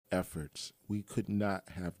efforts. We could not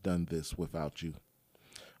have done this without you.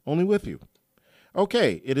 Only with you.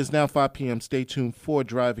 Okay, it is now 5 p.m. Stay tuned for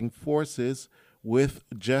Driving Forces with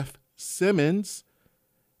Jeff Simmons.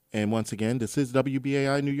 And once again, this is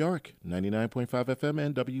WBAI New York, 99.5 FM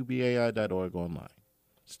and WBAI.org online.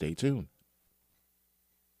 Stay tuned.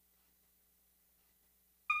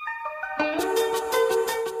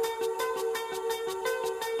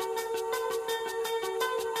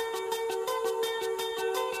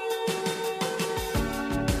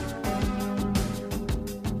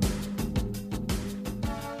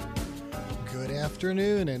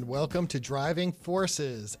 Afternoon and welcome to Driving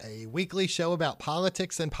Forces, a weekly show about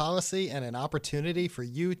politics and policy and an opportunity for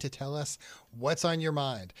you to tell us what's on your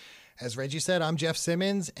mind. As Reggie said, I'm Jeff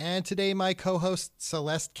Simmons, and today my co-host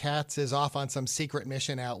Celeste Katz is off on some secret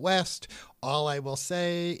mission out west. All I will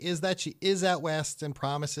say is that she is out west and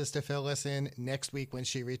promises to fill us in next week when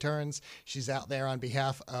she returns. She's out there on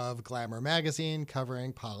behalf of Glamour Magazine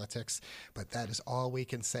covering politics, but that is all we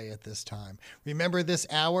can say at this time. Remember this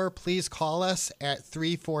hour, please call us at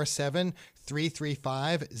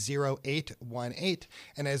 347-335-0818.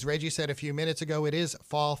 And as Reggie said a few minutes ago, it is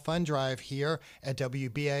Fall Fund Drive here at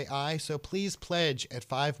WBAI, so please pledge at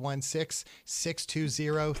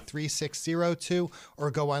 516-620-3602 or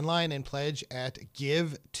go online and pledge at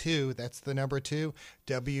give2, that's the number 2,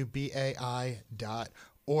 WBAI.org.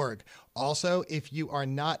 Also, if you are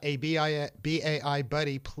not a BAI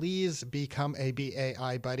buddy, please become a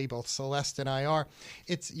BAI buddy. Both Celeste and I are.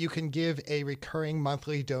 You can give a recurring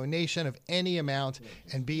monthly donation of any amount,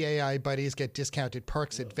 and BAI buddies get discounted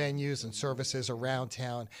perks at venues and services around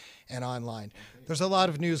town and online. There's a lot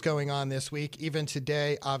of news going on this week, even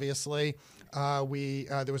today, obviously.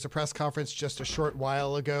 There was a press conference just a short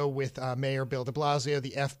while ago with Mayor Bill de Blasio,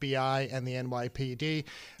 the FBI, and the NYPD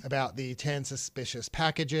about the 10 suspicious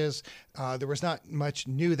packages. There was not much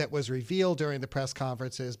new that was revealed during the press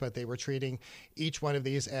conferences, but they were treating each one of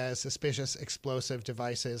these as suspicious explosive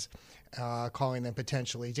devices, calling them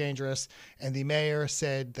potentially dangerous. And the mayor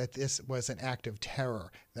said that this was an act of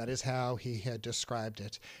terror. That is how he had described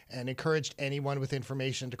it, and encouraged anyone with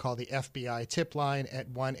information to call the FBI tip line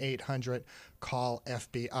at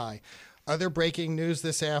 1-800-CALL-FBI. Other breaking news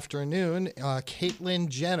this afternoon, Caitlyn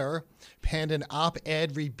Jenner penned an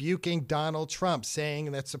op-ed rebuking Donald Trump,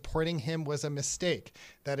 saying that supporting him was a mistake.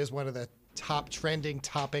 That is one of the top trending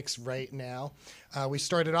topics right now. We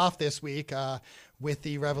started off this week with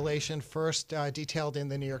the revelation first detailed in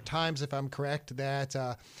the New York Times, if I'm correct, that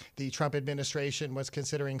the Trump administration was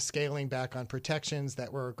considering scaling back on protections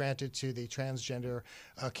that were granted to the transgender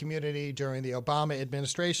community during the Obama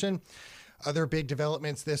administration. Other big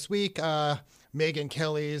developments this week, Megyn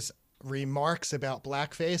Kelly's remarks about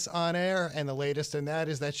blackface on air, and the latest in that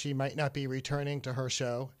is that she might not be returning to her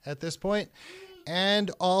show at this point. And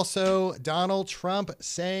also Donald Trump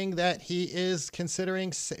saying that he is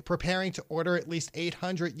preparing to order at least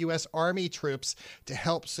 800 U.S. Army troops to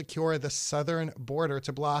help secure the southern border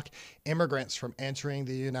to block immigrants from entering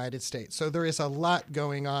the United States. So there is a lot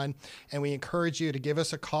going on, and we encourage you to give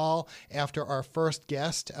us a call after our first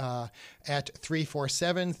guest at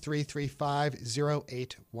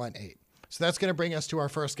 347-335-0818. So that's going to bring us to our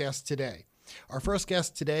first guest today. Our first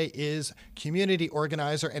guest today is community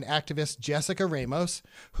organizer and activist Jessica Ramos,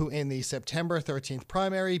 who in the September 13th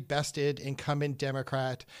primary bested incumbent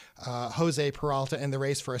Democrat Jose Peralta in the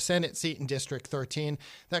race for a Senate seat in District 13.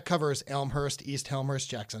 That covers Elmhurst, East Elmhurst,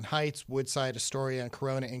 Jackson Heights, Woodside, Astoria, and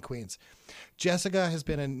Corona in Queens. Jessica has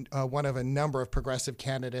been one of a number of progressive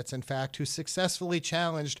candidates, in fact, who successfully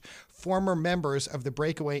challenged former members of the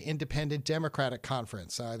breakaway Independent Democratic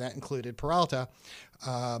Conference. That included Peralta.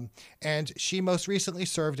 And she most recently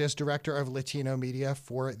served as director of Latino media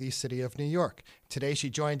for the city of New York. Today, she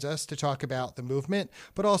joins us to talk about the movement,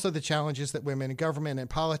 but also the challenges that women in government and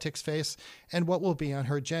politics face and what will be on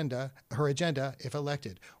her agenda if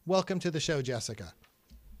elected. Welcome to the show, Jessica.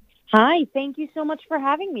 Hi, thank you so much for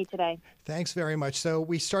having me today. Thanks very much. So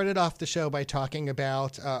we started off the show by talking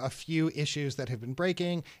about a few issues that have been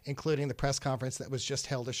breaking, including the press conference that was just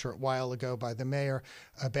held a short while ago by the mayor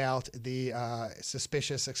about the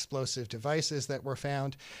suspicious explosive devices that were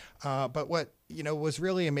found. But what was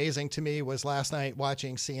really amazing to me was last night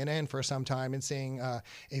watching CNN for some time and seeing a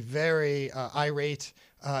very irate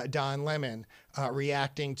Don Lemon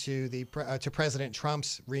reacting to to President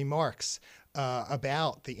Trump's remarks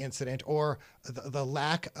about the incident, or the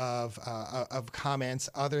lack of comments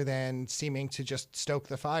other than seeming to just stoke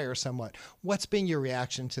the fire somewhat. What's been your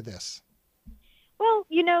reaction to this? Well,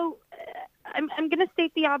 I'm going to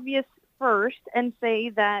state the obvious first and say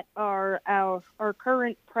that our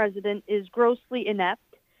current president is grossly inept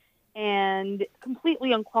and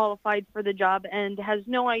completely unqualified for the job and has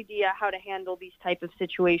no idea how to handle these type of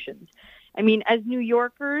situations. I mean, as New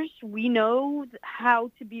Yorkers, we know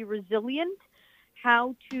how to be resilient,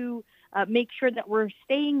 how to make sure that we're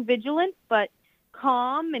staying vigilant, but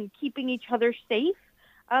calm and keeping each other safe.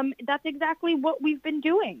 That's exactly what we've been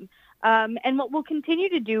doing, and what we'll continue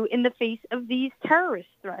to do in the face of these terrorist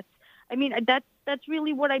threats. I mean, that's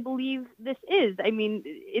really what I believe this is. I mean,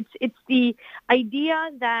 it's the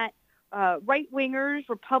idea that right-wingers,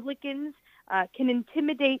 Republicans, can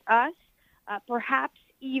intimidate us, perhaps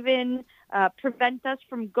even prevent us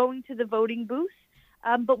from going to the voting booth,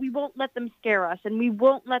 but we won't let them scare us, and we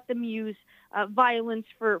won't let them use violence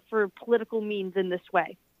for political means in this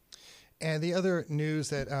way. And the other news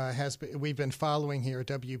that we've been following here at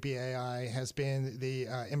WBAI has been the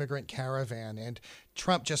immigrant caravan. And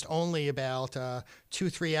Trump just only about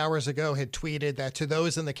 2-3 hours ago had tweeted that to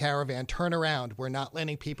those in the caravan, turn around. We're not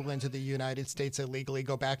letting people into the United States illegally.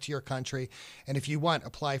 Go back to your country. And if you want,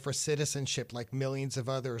 apply for citizenship like millions of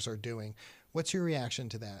others are doing. What's your reaction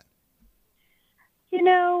to that? You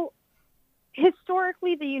know,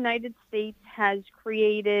 historically, the United States has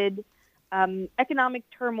created economic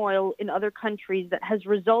turmoil in other countries that has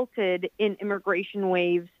resulted in immigration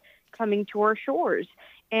waves coming to our shores.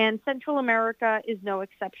 And Central America is no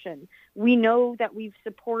exception. We know that we've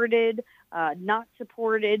supported, not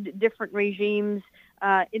supported different regimes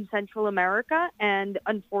in Central America. And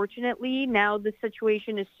unfortunately, now the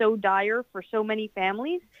situation is so dire for so many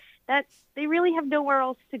families that they really have nowhere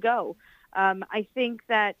else to go. I think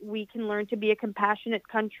that we can learn to be a compassionate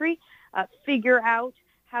country, figure out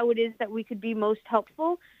how it is that we could be most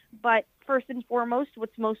helpful. But first and foremost,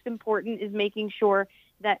 what's most important is making sure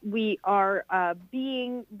that we are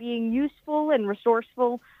being useful and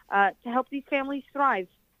resourceful to help these families thrive.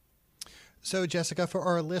 So, Jessica, for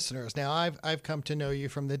our listeners, now I've come to know you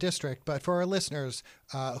from the district, but for our listeners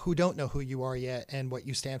who don't know who you are yet and what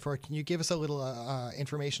you stand for, can you give us a little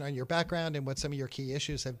information on your background and what some of your key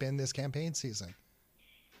issues have been this campaign season?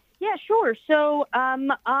 Yeah, sure. So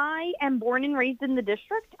I am born and raised in the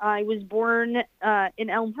district. I was born in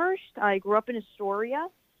Elmhurst. I grew up in Astoria.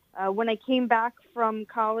 When I came back from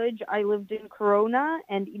college, I lived in Corona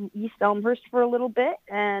and in East Elmhurst for a little bit.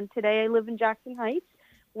 And today I live in Jackson Heights,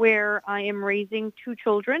 where I am raising 2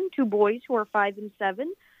 children, 2 boys who are 5 and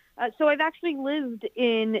 7. So I've actually lived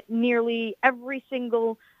in nearly every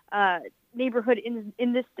single neighborhood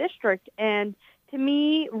in this district. And to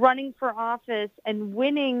me, running for office and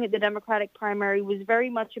winning the Democratic primary was very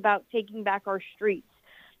much about taking back our streets.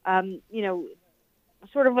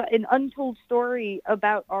 Sort of an untold story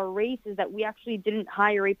about our race is that we actually didn't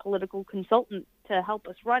hire a political consultant to help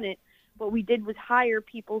us run it. What we did was hire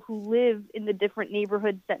people who live in the different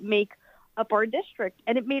neighborhoods that make up our district.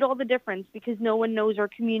 And it made all the difference because no one knows our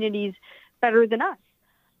communities better than us.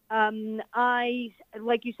 I,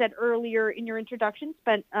 like you said earlier in your introduction,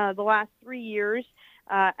 spent the last 3 years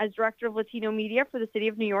as Director of Latino Media for the City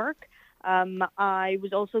of New York. I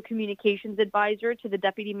was also Communications Advisor to the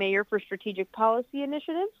Deputy Mayor for Strategic Policy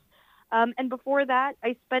Initiatives. And before that,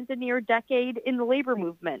 I spent a near decade in the labor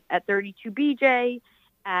movement at 32BJ,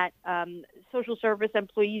 at Social Service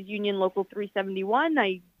Employees Union Local 371.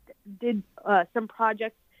 I did some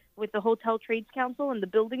projects with the Hotel Trades Council and the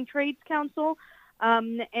Building Trades Council.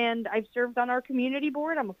 And I've served on our community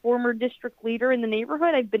board. I'm a former district leader in the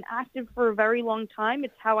neighborhood. I've been active for a very long time.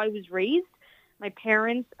 It's how I was raised. My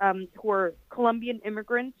parents, who are Colombian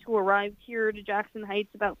immigrants who arrived here to Jackson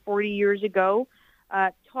Heights about 40 years ago,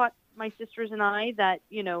 taught my sisters and I that,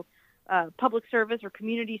 public service or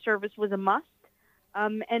community service was a must.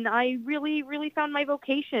 And I really, really found my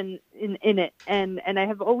vocation in it. And I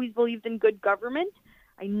have always believed in good government.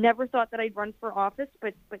 I never thought that I'd run for office,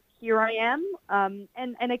 but here I am.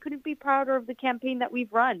 And I couldn't be prouder of the campaign that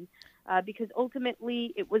we've run because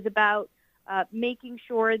ultimately it was about making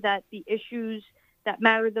sure that the issues that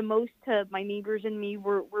matter the most to my neighbors and me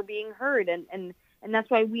were being heard. And that's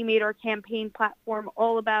why we made our campaign platform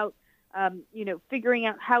all about, figuring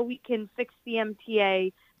out how we can fix the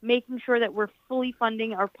MTA, making sure that we're fully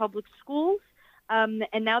funding our public schools. And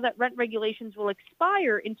now that rent regulations will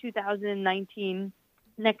expire in 2019,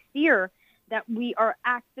 next year, that we are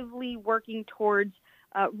actively working towards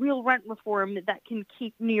real rent reform that can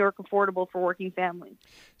keep New York affordable for working families.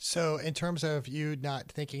 So in terms of you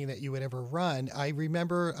not thinking that you would ever run, I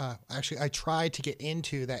remember, I tried to get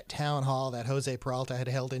into that town hall that Jose Peralta had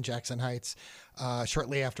held in Jackson Heights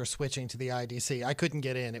shortly after switching to the IDC. I couldn't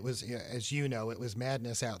get in. It was, as you know, it was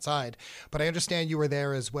madness outside. But I understand you were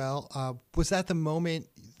there as well. Was that the moment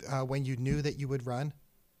when you knew that you would run?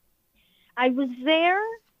 I was there.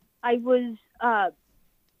 I was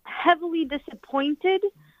heavily disappointed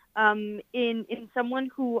in someone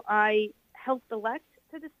who I helped elect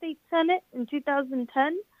to the state senate in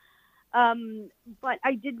 2010. But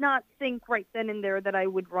I did not think right then and there that I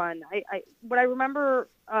would run. What I remember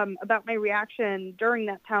about my reaction during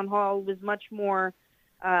that town hall was much more.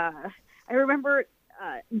 I remember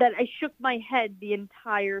that I shook my head the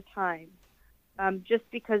entire time, just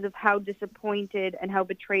because of how disappointed and how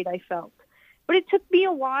betrayed I felt. But it took me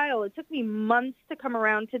a while. It took me months to come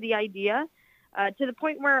around to the idea, to the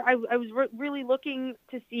point where I was really looking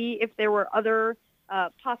to see if there were other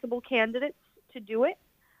possible candidates to do it.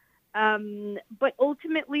 But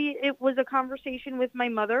ultimately, it was a conversation with my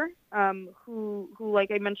mother, who,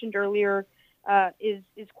 like I mentioned earlier,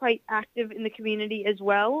 is quite active in the community as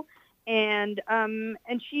well, and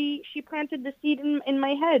she planted the seed in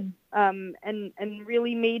my head, and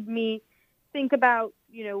really made me think about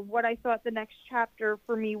what I thought the next chapter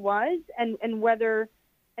for me was, and whether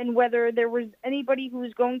there was anybody who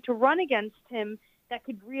was going to run against him that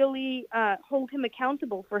could really hold him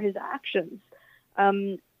accountable for his actions.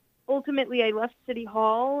 Ultimately, I left City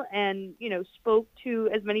Hall and, spoke to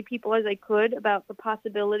as many people as I could about the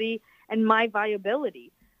possibility and my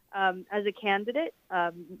viability as a candidate,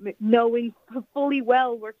 knowing fully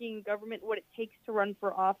well, working in government, what it takes to run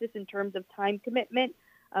for office in terms of time commitment,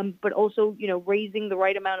 but also, raising the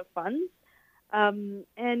right amount of funds.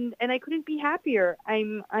 And I couldn't be happier.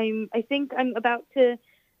 I think I'm about to,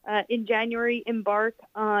 in January, embark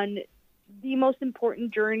on the most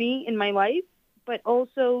important journey in my life, but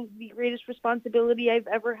also the greatest responsibility I've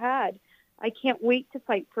ever had. I can't wait to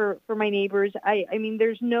fight for my neighbors. I mean,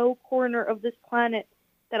 there's no corner of this planet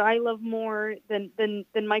that I love more than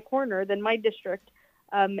my corner, than my district.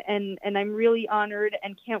 And I'm really honored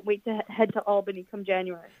and can't wait to head to Albany come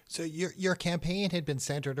January. So your campaign had been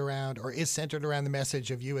centered around, or is centered around, the message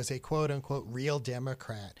of you as a quote unquote real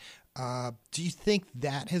Democrat. Do you think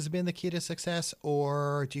that has been the key to success,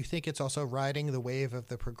 or do you think it's also riding the wave of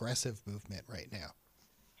the progressive movement right now?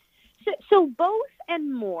 So both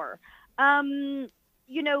and more.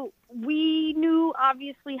 We knew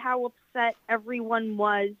obviously how upset everyone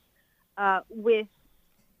was with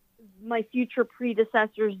my future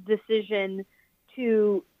predecessor's decision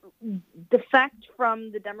to defect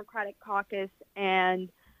from the Democratic caucus and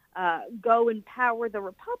go and power the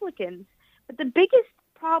Republicans. But the biggest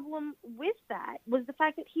problem with that was the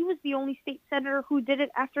fact that he was the only state senator who did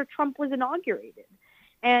it after Trump was inaugurated.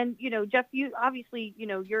 And, Jeff, you obviously,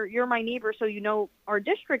 you're my neighbor, so our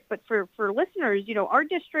district. But for listeners, our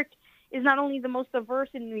district is not only the most diverse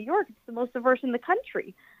in New York, it's the most diverse in the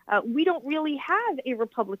country. We don't really have a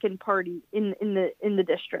Republican Party in the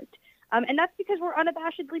district. And that's because we're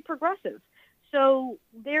unabashedly progressive. So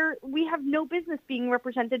we have no business being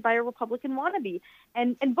represented by a Republican wannabe.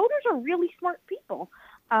 And voters are really smart people,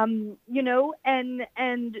 and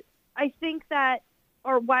I think that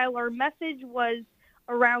while our message was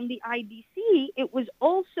around the IDC, it was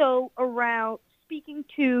also around speaking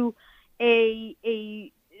to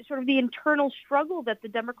a sort of the internal struggle that the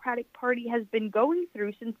Democratic Party has been going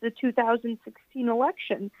through since the 2016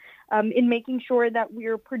 election, in making sure that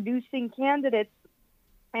we're producing candidates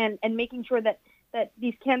and making sure that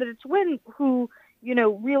these candidates win who,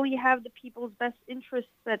 really have the people's best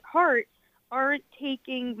interests at heart, aren't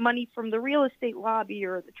taking money from the real estate lobby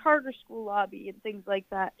or the charter school lobby and things like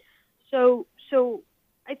that. So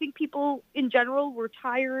I think people in general were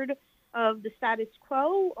tired of the status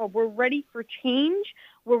quo, or we're ready for change.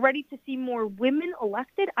 We're ready to see more women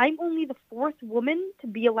elected. I'm only the fourth woman to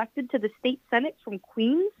be elected to the state Senate from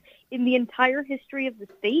Queens in the entire history of the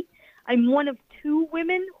state. I'm one of two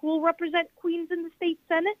women who will represent Queens in the state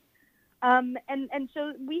Senate. And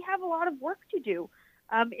so we have a lot of work to do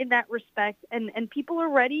in that respect. And people are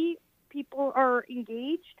ready. People are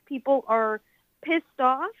engaged. People are pissed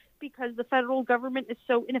off because the federal government is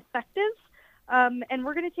so ineffective. And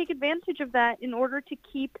we're going to take advantage of that in order to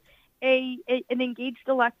keep an engaged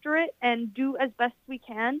electorate and do as best we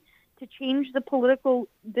can to change the political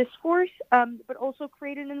discourse, but also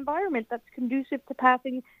create an environment that's conducive to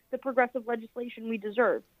passing the progressive legislation we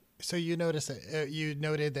deserve. So you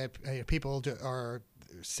noted that people are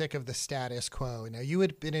sick of the status quo. Now, you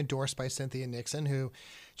had been endorsed by Cynthia Nixon, who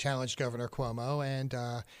challenged Governor Cuomo, and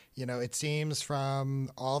it seems from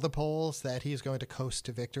all the polls that he's going to coast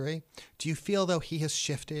to victory. Do you feel, though, he has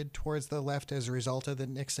shifted towards the left as a result of the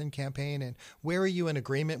Nixon campaign? And where are you in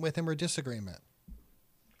agreement with him or disagreement?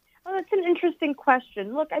 Well, that's an interesting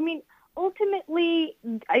question. Look, I mean, ultimately,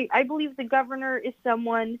 I believe the governor is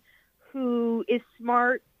someone who is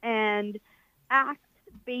smart and acts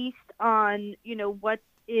based on, what's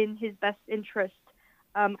in his best interest.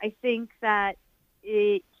 I think that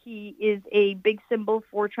he is a big symbol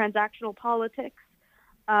for transactional politics,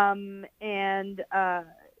 and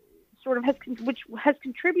sort of which has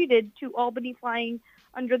contributed to Albany flying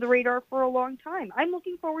under the radar for a long time. I'm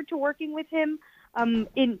looking forward to working with him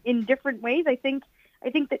in different ways. I think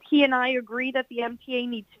that he and I agree that the MTA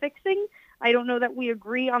needs fixing. I don't know that we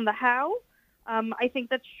agree on the how. I think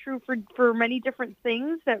that's true for many different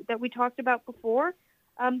things that we talked about before,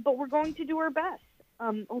 but we're going to do our best.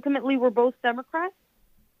 Ultimately, we're both Democrats,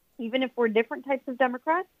 even if we're different types of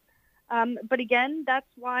Democrats. But again, that's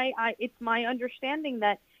why it's my understanding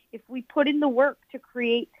that if we put in the work to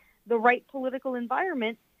create the right political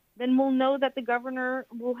environment, then we'll know that the governor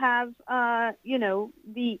will have,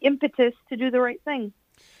 the impetus to do the right thing.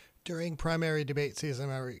 During primary debate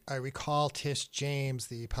season, I recall Tish James,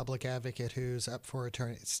 the public advocate who's up for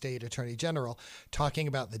state attorney general, talking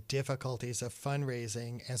about the difficulties of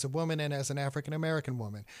fundraising as a woman and as an African-American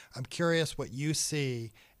woman. I'm curious what you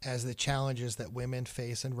see as the challenges that women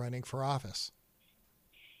face in running for office.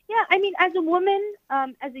 Yeah, I mean, as a woman,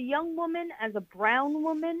 as a young woman, as a brown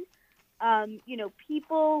woman,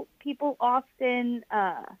 people often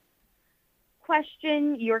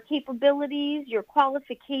question your capabilities, your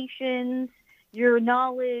qualifications, your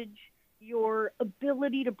knowledge, your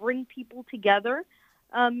ability to bring people together,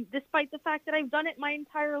 despite the fact that I've done it my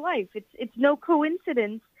entire life. It's no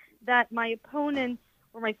coincidence that my opponents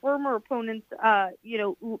or my former opponents,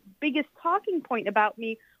 biggest talking point about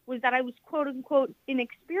me was that I was quote unquote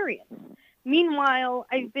inexperienced. Meanwhile,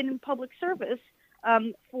 I've been in public service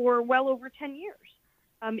for well over 10 years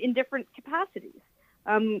in different capacities.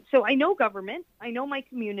 So I know government, I know my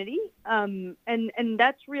community, and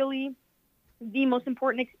that's really the most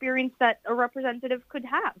important experience that a representative could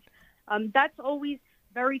have. That's always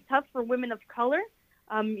very tough for women of color.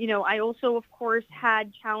 I also, of course,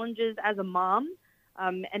 had challenges as a mom,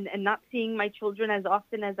 and not seeing my children as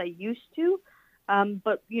often as I used to.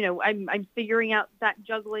 But I'm figuring out that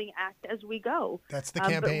juggling act as we go. That's the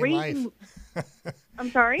campaign life. I'm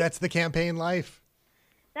sorry? That's the campaign life.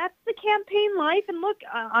 That's the campaign life. And look,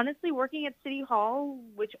 honestly, working at City Hall,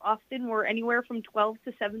 which often were anywhere from 12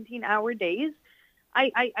 to 17-hour days,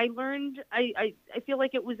 I learned, I feel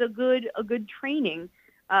like it was a good training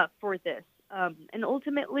for this. And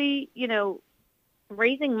ultimately,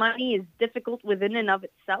 raising money is difficult within and of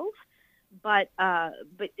itself. But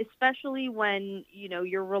especially when,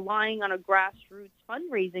 you're relying on a grassroots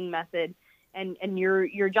fundraising method and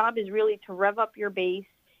your job is really to rev up your base,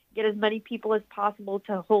 get as many people as possible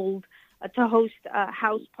to host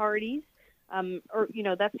house parties.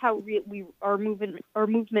 That's how our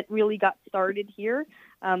movement really got started here.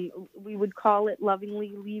 We would call it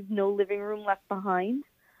lovingly "Leave No Living Room Left Behind."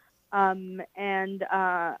 And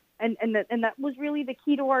that was really the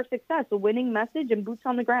key to our success, a winning message and boots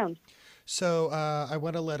on the ground. So I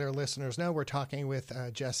want to let our listeners know we're talking with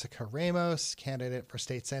Jessica Ramos, candidate for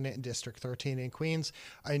State Senate in District 13 in Queens.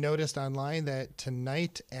 I noticed online that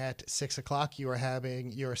tonight at 6 o'clock you are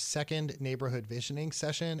having your second neighborhood visioning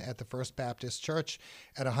session at the First Baptist Church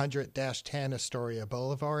at 100-10 Astoria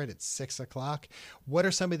Boulevard at 6 o'clock. What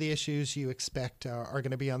are some of the issues you expect are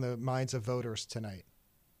going to be on the minds of voters tonight?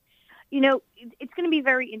 It's going to be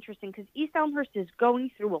very interesting because East Elmhurst is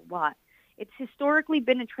going through a lot. It's historically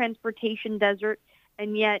been a transportation desert,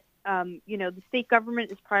 and yet, the state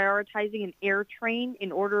government is prioritizing an air train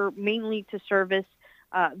in order mainly to service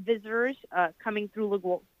visitors coming through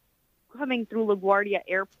LaGuardia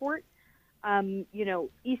Airport.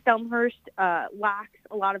 East Elmhurst lacks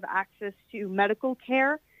a lot of access to medical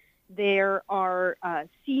care. There are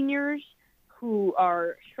seniors who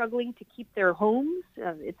are struggling to keep their homes.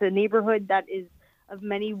 It's a neighborhood that is of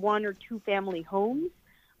many one or two family homes.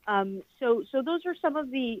 So those are some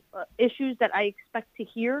of the issues that I expect to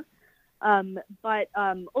hear. But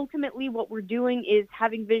ultimately what we're doing is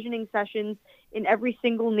having visioning sessions in every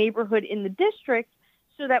single neighborhood in the district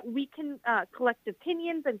so that we can collect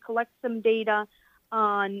opinions and collect some data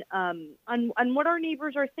on what our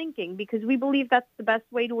neighbors are thinking, because we believe that's the best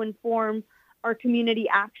way to inform our community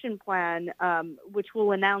action plan, which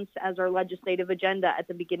we'll announce as our legislative agenda at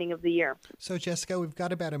the beginning of the year. So, Jessica, we've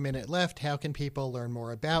got about a minute left. How can people learn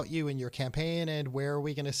more about you and your campaign, and where are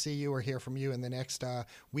we going to see you or hear from you in the next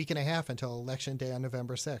week and a half until Election Day on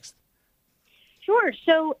November 6th? Sure.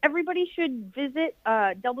 So everybody should visit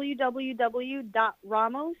www.ramos,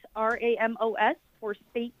 R-A-M-O-S, for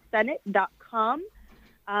statesenate.com.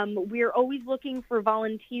 We are always looking for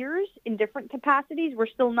volunteers in different capacities. We're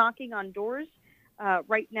still knocking on doors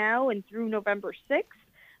right now and through November 6th.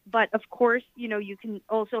 But, of course, you can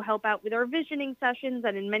also help out with our visioning sessions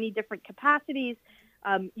and in many different capacities.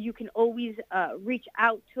 You can always reach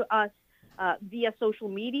out to us via social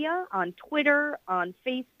media, on Twitter, on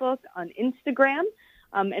Facebook, on Instagram,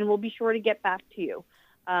 and we'll be sure to get back to you.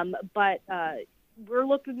 But we're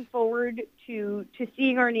looking forward to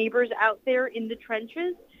seeing our neighbors out there in the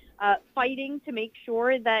trenches, fighting to make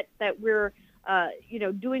sure that we're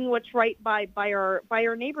doing what's right by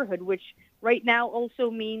our neighborhood, which right now also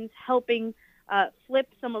means helping flip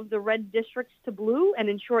some of the red districts to blue and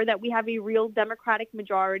ensure that we have a real Democratic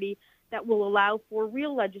majority that will allow for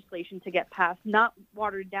real legislation to get passed, not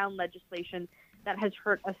watered down legislation that has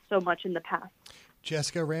hurt us so much in the past.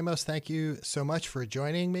 Jessica Ramos, thank you so much for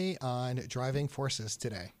joining me on Driving Forces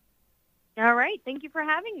today. All right. Thank you for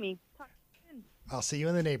having me. Talk to you soon. I'll see you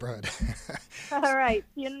in the neighborhood. All right.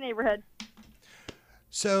 See you in the neighborhood.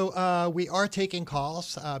 So we are taking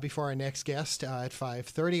calls before our next guest at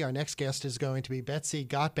 5:30. Our next guest is going to be Betsy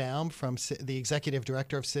Gottbaum, from the Executive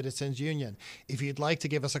Director of Citizens Union. If you'd like to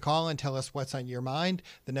give us a call and tell us what's on your mind,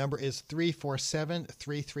 the number is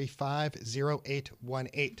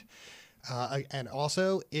 347-335-0818. And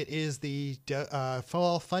also, it is the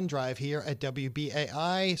fall fund drive here at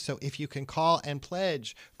WBAI. So if you can call and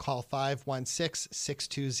pledge, call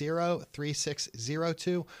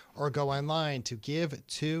 516-620-3602 or go online to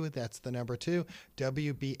that's the number 2,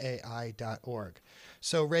 WBAI.org.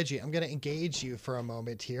 So, Reggie, I'm going to engage you for a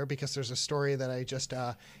moment here because there's a story that I just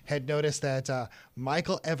had noticed that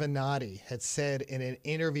Michael Avenatti had said in an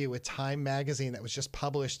interview with Time Magazine that was just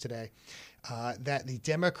published today. That the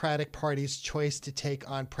Democratic Party's choice to take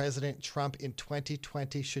on President Trump in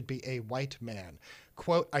 2020 should be a white man.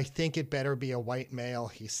 Quote, "I think it better be a white male,"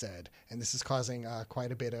 he said. And this is causing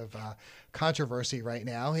quite a bit of controversy right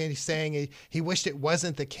now. And he's saying he wished it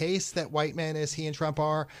wasn't the case that white men, as he and Trump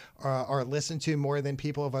are listened to more than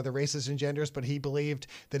people of other races and genders, but he believed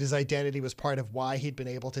that his identity was part of why he'd been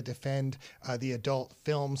able to defend the adult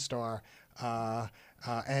film star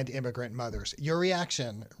and immigrant mothers. Your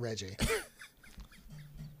reaction, Reggie?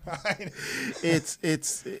 It's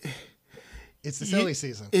the silly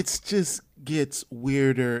season. It just gets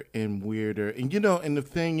weirder and weirder. And, and the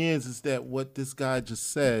thing is that what this guy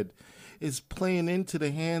just said is playing into the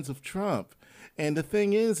hands of Trump. And the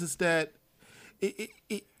thing is that I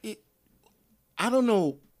don't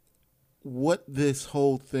know what this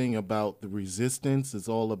whole thing about the resistance is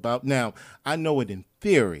all about. Now, I know it in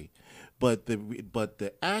theory, but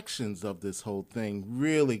the actions of this whole thing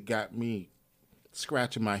really got me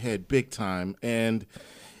scratching my head big time. And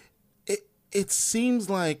it seems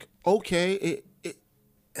like, okay,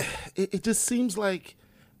 it just seems like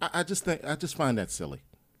I just find that silly.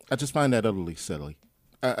 I just find that utterly silly.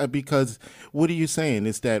 Because what are you saying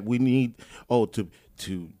is that we need to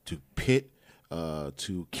pit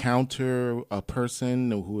to counter a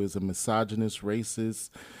person who is a misogynist, racist.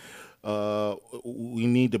 We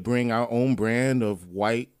need to bring our own brand of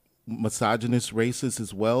white misogynist, racist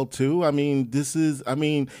as well too. I mean, if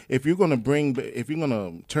you're going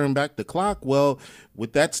to turn back the clock, well,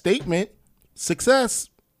 with that statement, success.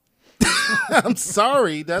 I'm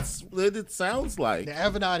sorry, that's what it sounds like. Now,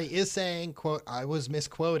 Avenatti is saying, quote, "I was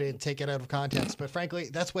misquoted, take it out of context," but frankly,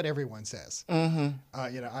 that's what everyone says. Mm-hmm.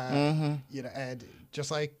 And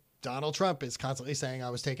just like Donald Trump is constantly saying, "I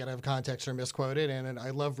was taken out of context or misquoted," and I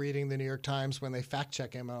love reading the New York Times when they fact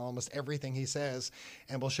check him on almost everything he says,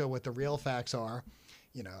 and will show what the real facts are.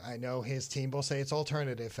 I know his team will say it's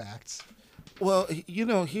alternative facts. Well,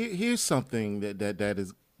 here's something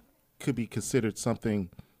that could be considered something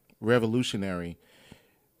revolutionary.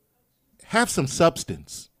 Have some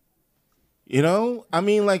substance. I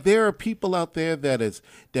mean, like, there are people out there that is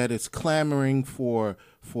clamoring for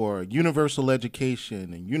universal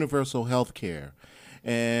education and universal health care,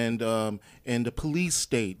 and the police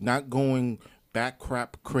state not going back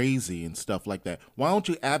crap crazy and stuff like that. Why don't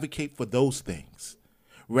you advocate for those things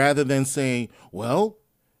rather than saying, well,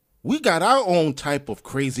 we got our own type of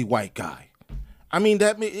crazy white guy? I mean,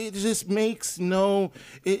 it just makes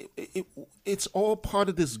it's all part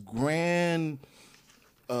of this grand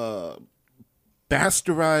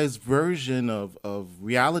bastardized version of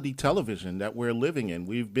reality television that we're living in.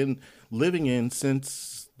 We've been living in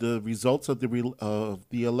since the results of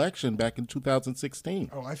the election back in 2016.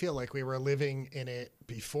 Oh, I feel like we were living in it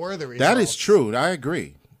before the results. That is true. I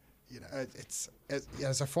agree. It's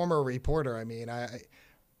as a former reporter, I mean,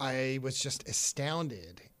 I was just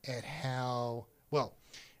astounded at how well.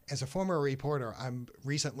 As a former reporter, I'm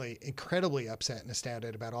recently incredibly upset and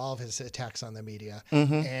astounded about all of his attacks on the media,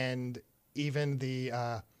 and even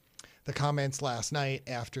the comments last night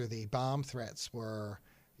after the bomb threats were,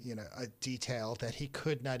 detailed, that he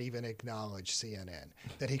could not even acknowledge CNN,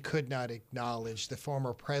 that he could not acknowledge the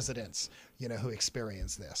former presidents, who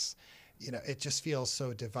experienced this. it just feels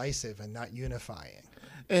so divisive and not unifying.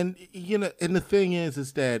 And and the thing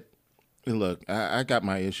is that, look, I got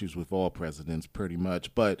my issues with all presidents pretty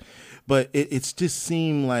much, but it's just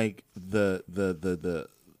seemed like the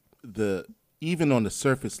even on the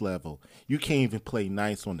surface level, you can't even play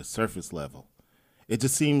nice on the surface level. It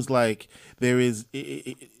just seems like there is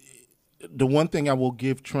the one thing I will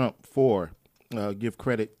give Trump give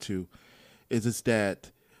credit to is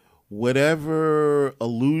that whatever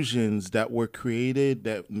illusions that were created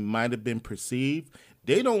that might have been perceived,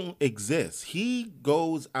 they don't exist. He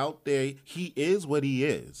goes out there. He is what he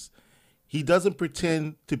is. He doesn't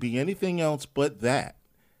pretend to be anything else but that.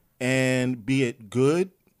 And be it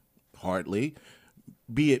good, hardly.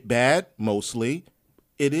 Be it bad, mostly.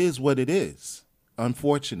 It is what it is,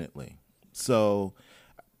 unfortunately. So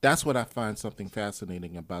that's what I find something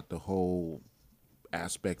fascinating about the whole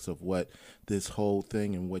aspects of what this whole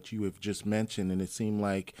thing and what you have just mentioned. And it seemed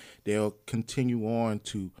like they'll continue on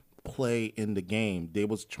to play in the game. They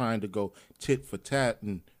was trying to go tit for tat,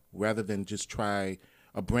 and rather than just try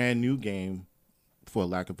a brand new game, for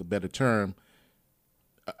lack of a better term,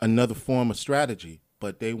 another form of strategy.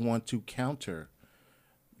 But they want to counter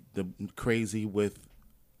the crazy with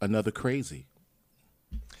another crazy.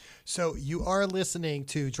 So you are listening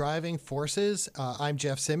to Driving Forces. I'm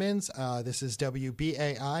Jeff Simmons. This is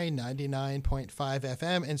WBAI 99.5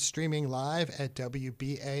 FM and streaming live at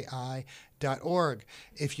WBAI.org.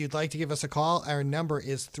 If you'd like to give us a call, our number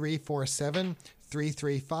is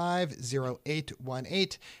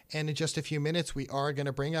 347-335-0818. And in just a few minutes, we are going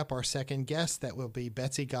to bring up our second guest. That will be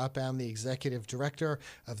Betsy Gottbaum, the Executive Director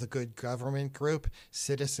of the Good Government Group,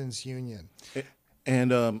 Citizens Union.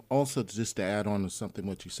 And also, just to add on to something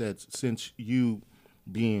what you said, since you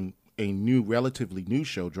being a relatively new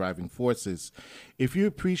show, Driving Forces, if you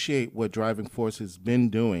appreciate what Driving Forces has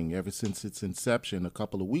been doing ever since its inception a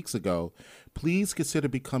couple of weeks ago, please consider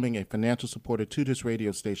becoming a financial supporter to this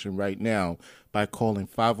radio station right now by calling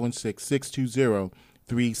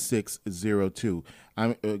 516-620-3602.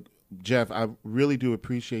 Jeff, I really do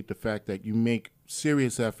appreciate the fact that you make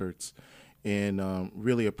serious efforts in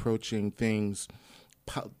really approaching things,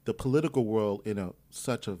 the political world, in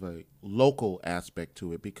such of a local aspect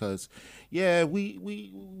to it, because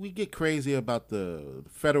we get crazy about the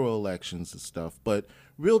federal elections and stuff, but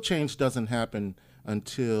real change doesn't happen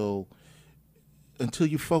until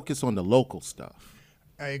you focus on the local stuff.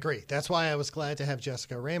 I agree. That's why I was glad to have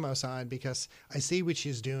Jessica Ramos on, because I see what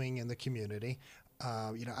she's doing in the community.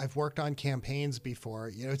 I've worked on campaigns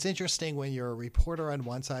before. It's interesting when you're a reporter on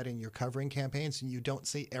one side and you're covering campaigns and you don't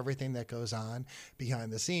see everything that goes on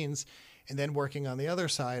behind the scenes. And then working on the other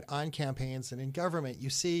side on campaigns and in government,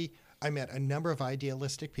 I met a number of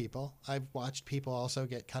idealistic people. I've watched people also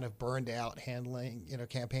get kind of burned out handling,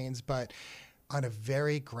 campaigns. But on a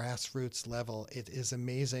very grassroots level, it is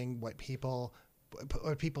amazing what people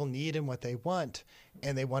need and what they want,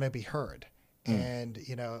 and they want to be heard. And,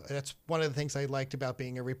 that's one of the things I liked about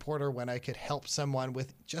being a reporter, when I could help someone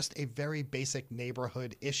with just a very basic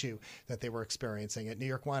neighborhood issue that they were experiencing. At New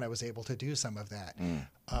York One, I was able to do some of that.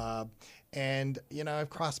 And,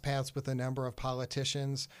 I've crossed paths with a number of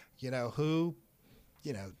politicians, who,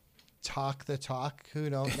 talk the talk,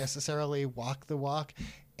 who don't necessarily walk the walk.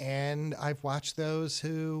 And I've watched those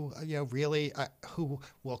who, really, who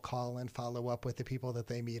will call and follow up with the people that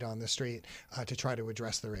they meet on the street to try to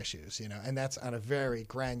address their issues, and that's on a very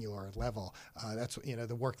granular level. That's,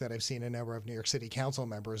 the work that I've seen a number of New York City Council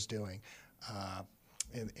members doing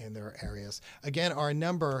in their areas. Again, our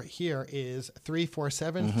number here is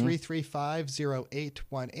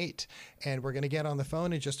 347-335-0818. And we're going to get on the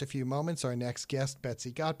phone in just a few moments our next guest,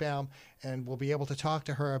 Betsy Gottbaum, and we'll be able to talk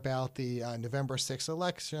to her about the November 6th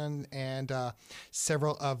election and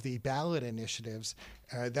several of the ballot initiatives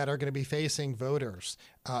that are going to be facing voters,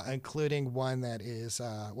 including one that is,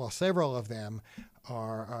 several of them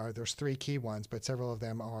are there's three key ones, but several of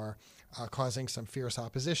them are causing some fierce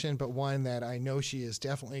opposition. But one that I know she is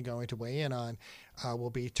definitely going to weigh in on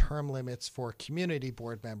will be term limits for community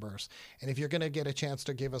board members. And if you're going to get a chance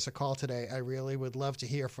to give us a call today, I really would love to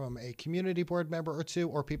hear from a community board member or two,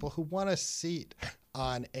 or people who want a seat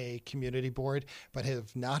on a community board but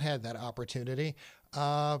have not had that opportunity.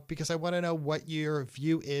 Because I want to know what your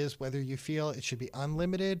view is, whether you feel it should be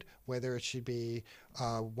unlimited, whether it should be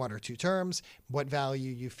 1 or 2 terms, what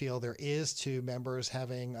value you feel there is to members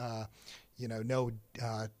having, no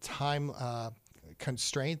time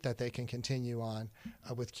constraint that they can continue on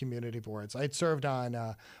with community boards. I'd served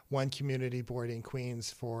on one community board in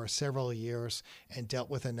Queens for several years and dealt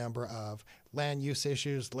with a number of land use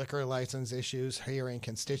issues, liquor license issues, hearing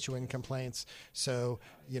constituent complaints. So,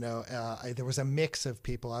 there was a mix of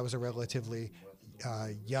people. I was a relatively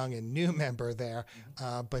young and new member there,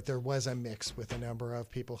 but there was a mix with a number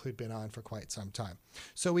of people who'd been on for quite some time.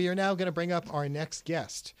 So we are now going to bring up our next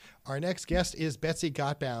guest. Our next guest is Betsy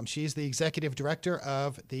Gottbaum. She's the executive director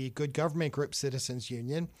of the Good Government Group Citizens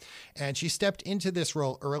Union, and she stepped into this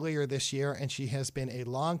role earlier this year, and she has been a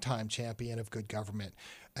longtime champion of good government.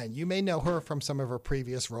 And you may know her from some of her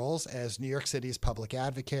previous roles as New York City's public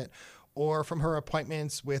advocate, or from her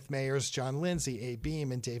appointments with mayors John Lindsay, Abe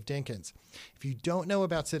Beame, and Dave Dinkins. If you don't know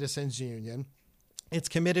about Citizens Union, it's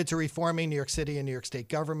committed to reforming New York City and New York State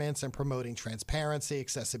governments and promoting transparency,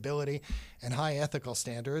 accessibility, and high ethical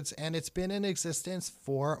standards. And it's been in existence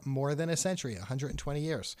for more than a century, 120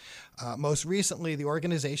 years. Most recently, the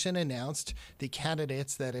organization announced the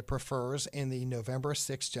candidates that it prefers in the November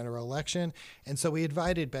 6th general election. And so we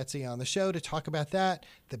invited Betsy on the show to talk about that,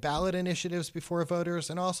 the ballot initiatives before voters,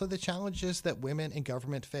 and also the challenges that women in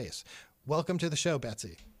government face. Welcome to the show,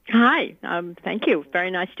 Betsy. Hi. Thank you. Very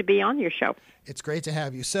nice to be on your show. It's great to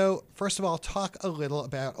have you. So, first of all, talk a little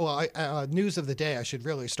about, news of the day I should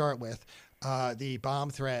really start with, the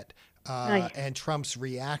bomb threat and Trump's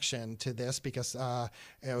reaction to this, because I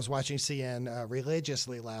was watching CN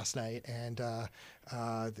religiously last night, and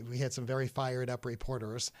we had some very fired up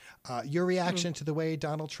reporters. Your reaction to the way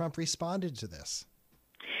Donald Trump responded to this?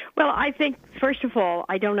 Well, I think, first of all,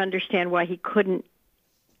 I don't understand why he couldn't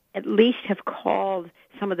at least have called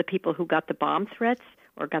some of the people who got the bomb threats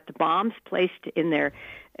or got the bombs placed in their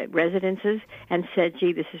residences and said,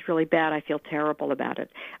 gee, this is really bad. I feel terrible about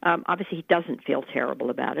it. Obviously, he doesn't feel terrible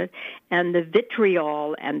about it. And the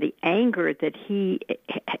vitriol and the anger that he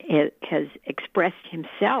has expressed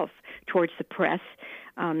himself towards the press,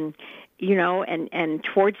 and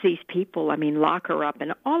towards these people, lock her up,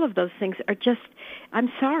 and all of those things are just,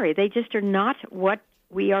 I'm sorry, they just are not what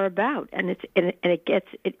we are about, and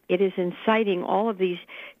it is inciting all of these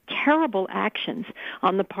terrible actions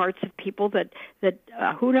on the parts of people that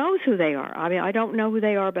who knows who they are. I don't know who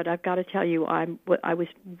they are, but I've got to tell you, I was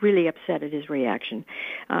really upset at his reaction.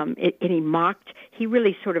 And he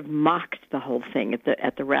really sort of mocked the whole thing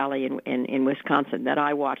at the rally in Wisconsin that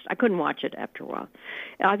I watched. I couldn't watch it after a while.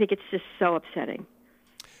 I think it's just so upsetting.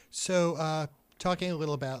 So, talking a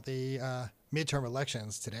little about the midterm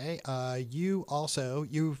elections today,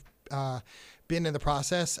 you've been in the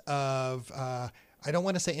process of, I don't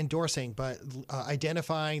want to say endorsing, but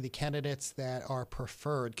identifying the candidates that are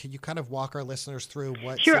preferred. Can you kind of walk our listeners through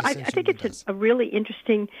what? Sure, I think it's a really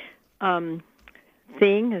interesting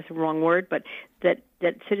thing is the wrong word, but that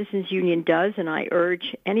Citizens Union does, and I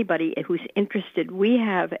urge anybody who's interested. We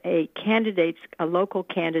have a local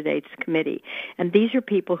candidates committee, and these are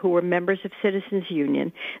people who are members of Citizens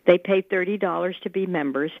Union. They pay $30 to be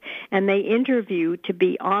members, and they interview to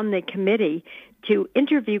be on the committee to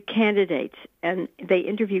interview candidates, and they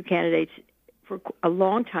interview candidates for a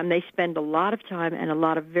long time. They spend a lot of time and a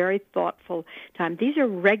lot of very thoughtful time. These are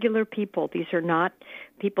regular people. These are not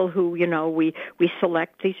people who, we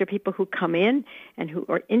select. These are people who come in and who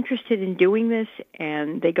are interested in doing this,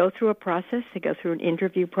 and they go through a process. They go through an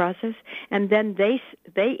interview process, and then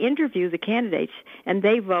they interview the candidates, and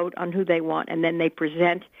they vote on who they want, and then they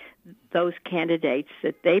present those candidates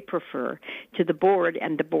that they prefer to the board,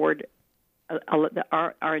 and the board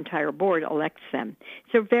our entire board elects them.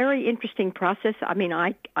 It's a very interesting process.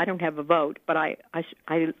 I don't have a vote, but I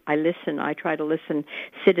listen. I try to listen,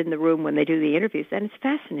 sit in the room when they do the interviews, and it's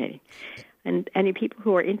fascinating. And any people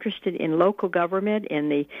who are interested in local government, in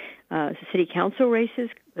the city council races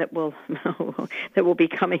that will be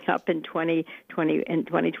coming up in 2020 and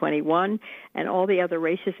 2021, and all the other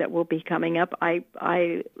races that will be coming up, I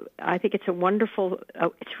think it's a wonderful.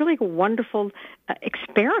 It's really a wonderful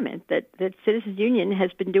experiment that Citizens Union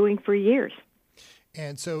has been doing for years.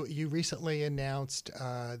 And so you recently announced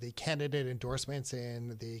the candidate endorsements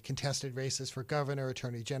in the contested races for governor,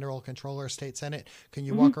 attorney general, controller, state senate. Can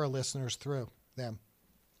you walk our listeners through them?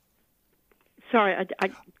 Sorry,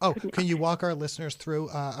 can you walk our listeners through?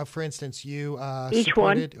 For instance, you each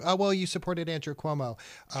one. You supported Andrew Cuomo.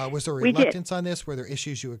 Was there reluctance on this? Were there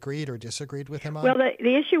issues you agreed or disagreed with him on? Well,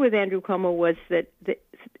 the issue with Andrew Cuomo was that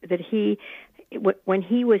he, when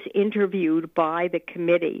he was interviewed by the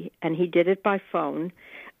committee, and he did it by phone,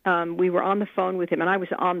 we were on the phone with him, and I was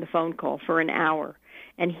on the phone call for an hour,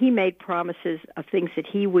 and he made promises of things that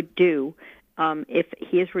he would do if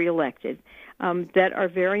he is reelected that are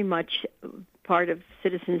very much part of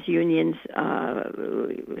Citizens Union's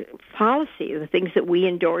policy, the things that we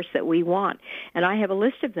endorse, that we want. And I have a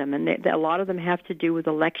list of them, and a lot of them have to do with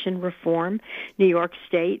election reform. New York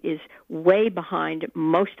State is way behind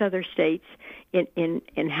most other states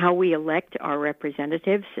in how we elect our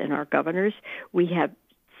representatives and our governors. We have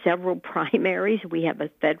several primaries. We have a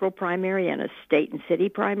federal primary and a state and city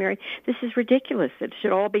primary. This is ridiculous. It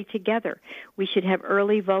should all be together. We should have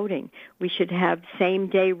early voting. We should have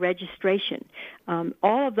same-day registration.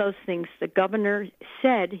 All of those things the governor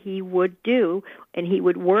said he would do, and he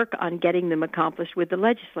would work on getting them accomplished with the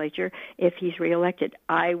legislature if he's reelected.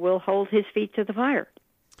 I will hold his feet to the fire.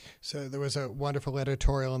 So there was a wonderful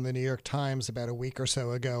editorial in the New York Times about a week or so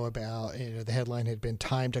ago about, the headline had been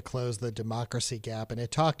 "Time to Close the Democracy Gap," and it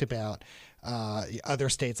talked about other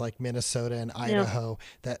states like Minnesota and Idaho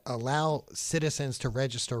that allow citizens to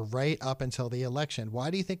register right up until the election. Why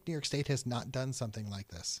do you think New York State has not done something like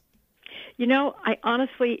this? I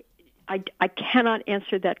honestly, I cannot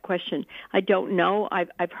answer that question. I don't know.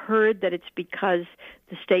 I've heard that it's because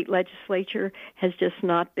the state legislature has just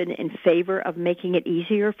not been in favor of making it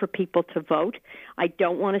easier for people to vote. I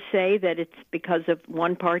don't want to say that it's because of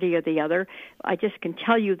one party or the other. I just can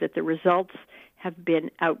tell you that the results have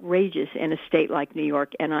been outrageous in a state like New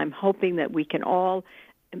York, and I'm hoping that we can all,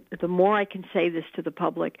 the more I can say this to the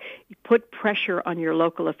public, put pressure on your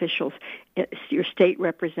local officials, your state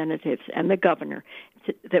representatives, and the governor,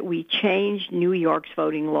 that we change New York's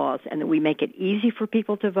voting laws and that we make it easy for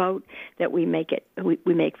people to vote, that we make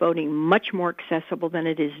voting much more accessible than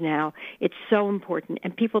it is now. It's so important,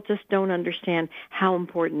 and people just don't understand how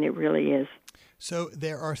important it really is. So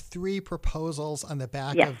there are 3 proposals on the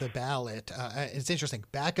back of the ballot. It's interesting,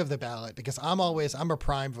 back of the ballot, because I'm a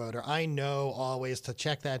prime voter. I know always to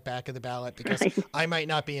check that back of the ballot because I might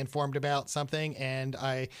not be informed about something, and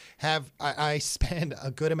I spend a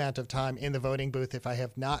good amount of time in the voting booth if I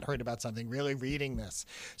have not heard about something, really reading this.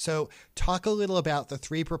 So talk a little about the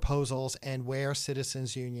 3 proposals and where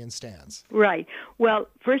Citizens Union stands. Right. Well,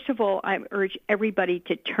 first of all, I urge everybody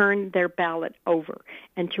to turn their ballot over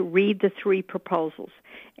and to read the 3 proposals.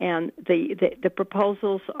 And the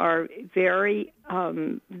proposals are very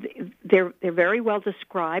they're very well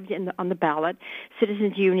described on the ballot.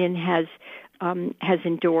 Citizens Union has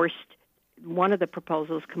endorsed one of the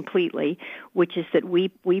proposals completely, which is that we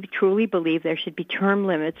truly believe there should be term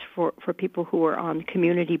limits for people who are on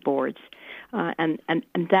community boards, and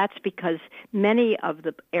that's because many of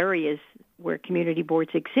the areas where community boards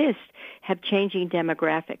exist have changing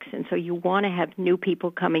demographics, and so you want to have new people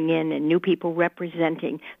coming in and new people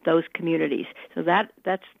representing those communities. So that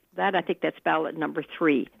I think that's ballot number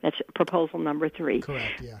 3. That's proposal number 3.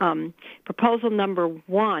 Correct. Yeah. Proposal number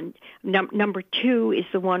 1, number 2 is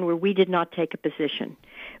the one where we did not take a position,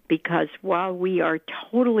 because while we are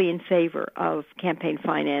totally in favor of campaign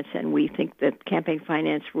finance and we think that campaign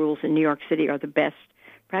finance rules in New York City are the best,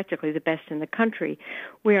 practically the best in the country,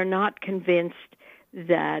 we are not convinced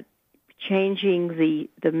that changing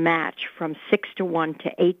the match from 6-1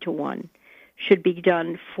 to 8-1 should be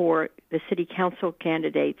done for the city council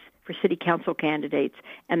candidates,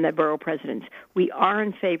 and the borough presidents. We are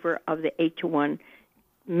in favor of the 8-1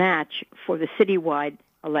 match for the citywide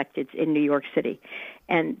electeds in New York City.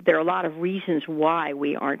 And there are a lot of reasons why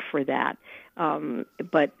we aren't for that.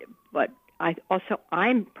 But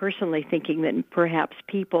I'm personally thinking that perhaps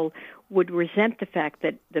people would resent the fact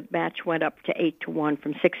that the match went up to 8-1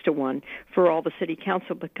 from 6-1 for all the city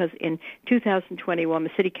council, because in 2021 the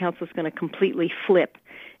city council is going to completely flip,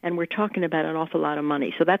 and we're talking about an awful lot of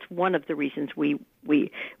money. So that's one of the reasons we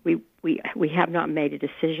have not made a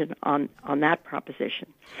decision on that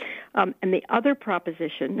proposition. And the other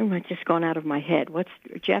proposition, it's just gone out of my head.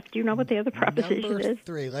 Jeff? Do you know what the other proposition Number is?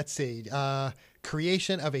 3. Let's see.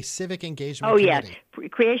 Creation of a civic engagement committee. Oh, yes.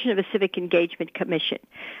 Creation of a civic engagement commission.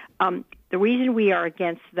 The reason we are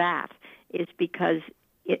against that is because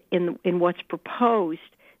in what's proposed,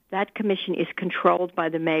 that commission is controlled by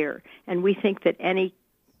the mayor, and we think that any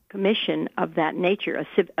commission of that nature,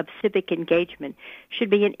 of civic engagement, should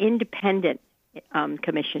be an independent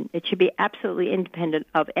commission. It should be absolutely independent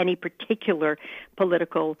of any particular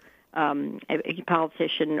political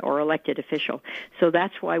politician or elected official. So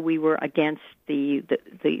that's why we were against the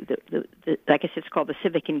I guess it's called the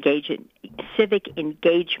Civic Engagement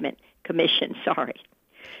Commission. Sorry,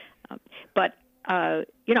 but I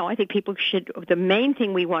think people should. The main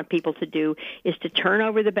thing we want people to do is to turn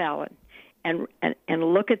over the ballot and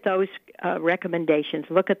look at those recommendations,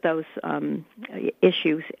 look at those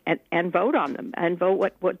issues, and vote on them, and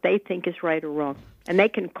vote what they think is right or wrong. And they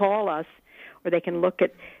can call us, or they can look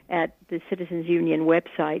at the Citizens Union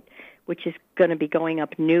website, which is going to be going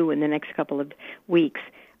up new in the next couple of weeks.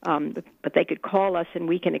 But they could call us, and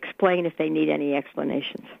we can explain if they need any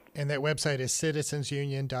explanations. And that website is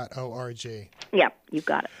citizensunion.org. Yeah, you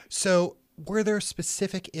got it. So were there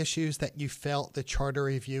specific issues that you felt the Charter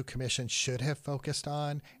Review Commission should have focused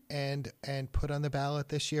on and put on the ballot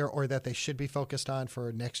this year, or that they should be focused on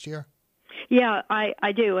for next year? Yeah,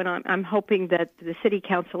 I do, and I'm hoping that the City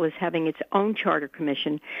Council is having its own Charter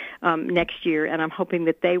Commission next year, and I'm hoping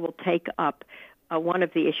that they will take up one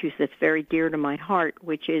of the issues that's very dear to my heart,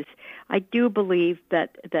 which is I do believe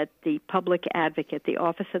that the public advocate, the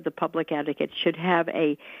Office of the Public Advocate, should have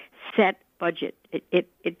a set budget.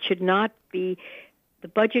 It should not be, the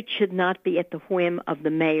budget should not be at the whim of the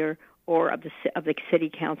mayor or of the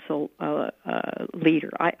City Council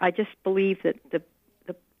leader. I just believe that the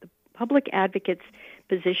public advocate's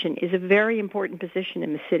position is a very important position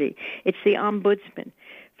in the city. It's the ombudsman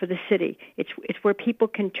for the city. It's where people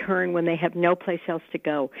can turn when they have no place else to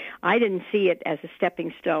go. I didn't see it as a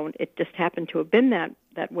stepping stone. It just happened to have been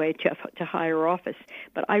that way to higher office.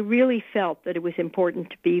 But I really felt that it was important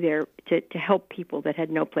to be there to help people that had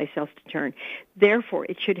no place else to turn. Therefore,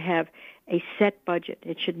 it should have a set budget.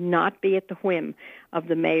 It should not be at the whim of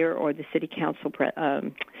the mayor or the city council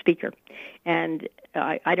speaker. And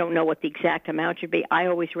I don't know what the exact amount should be. I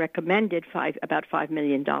always recommended about $5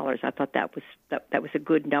 million. I thought that was a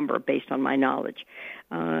good number based on my knowledge.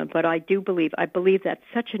 But I believe that's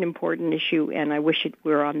such an important issue, and I wish it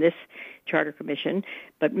were on this Charter Commission,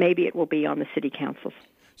 but maybe it will be on the city councils.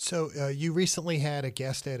 So you recently had a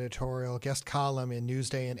guest column in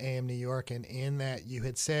Newsday and AM New York, and in that you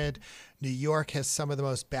had said New York has some of the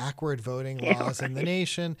most backward voting laws in the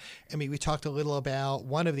nation. I mean, we talked a little about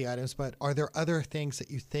one of the items, but are there other things that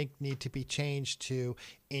you think need to be changed to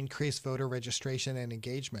increase voter registration and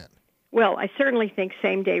engagement? Well, I certainly think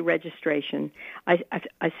same-day registration. I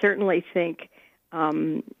certainly think,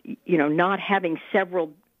 not having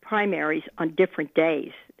several primaries on different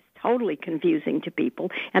days. Totally confusing to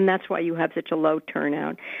people, and that's why you have such a low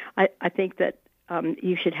turnout. I think that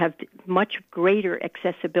you should have much greater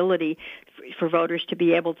accessibility for voters to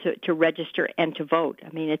be able to register and to vote. I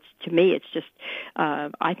mean, it's just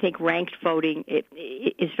I think ranked voting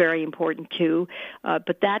is very important too,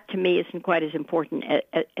 but that to me isn't quite as important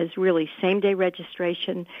as really same-day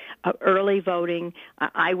registration, early voting.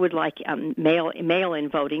 I would like mail-in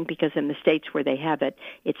voting, because in the states where they have it,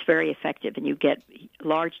 it's very effective and you get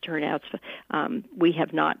large turnouts.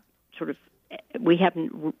 We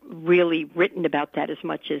haven't really written about that as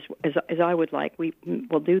much as I would like. We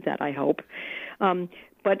will do that, I hope.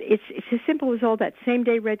 But it's as simple as all that.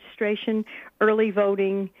 Same-day registration, early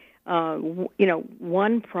voting,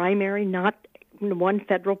 one primary, not one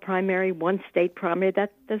federal primary, one state primary.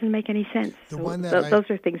 That doesn't make any sense. Those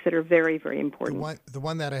are things that are very, very important. The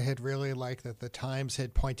one that I had really liked that the Times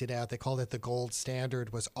had pointed out, they called it the gold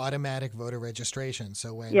standard, was automatic voter registration.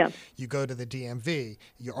 So when you go to the DMV,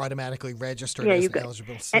 you're automatically registered as an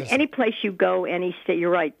eligible citizen. And any place you go, any state, you're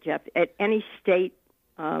right, Jeff, at any state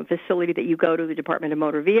facility that you go to, the Department of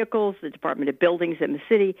Motor Vehicles, the Department of Buildings in the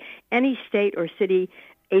city, any state or city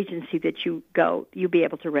agency that you go, you'll be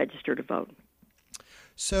able to register to vote.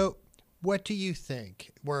 So what do you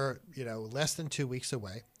think? We're, less than 2 weeks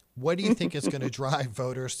away. What do you think is going to drive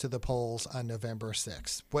voters to the polls on November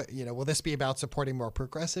 6th? Will this be about supporting more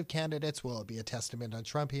progressive candidates? Will it be a testament on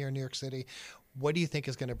Trump here in New York City? What do you think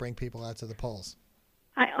is going to bring people out to the polls?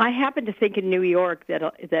 I happen to think in New York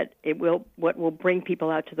that what will bring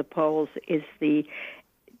people out to the polls is the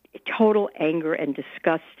total anger and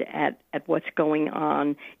disgust at what's going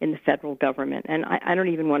on in the federal government. And I don't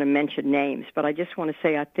even want to mention names, but I just want to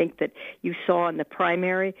say I think that you saw in the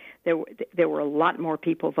primary there were a lot more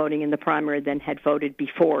people voting in the primary than had voted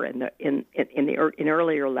before in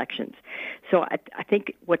earlier elections. So I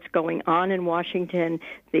think what's going on in Washington,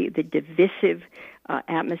 the divisive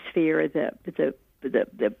atmosphere,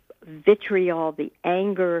 the vitriol, the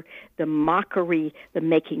anger, the mockery, the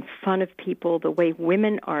making fun of people, the way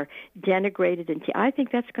women are denigrated. And I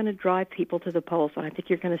think that's going to drive people to the polls. And I think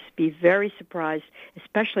you're going to be very surprised,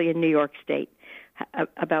 especially in New York State,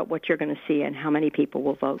 about what you're going to see and how many people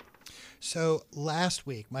will vote. So last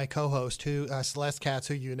week, my co-host, Celeste Katz,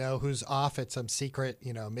 who's off at some secret,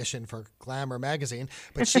 mission for Glamour magazine,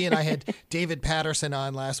 but she and I had David Patterson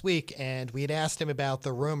on last week, and we had asked him about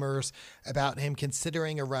the rumors about him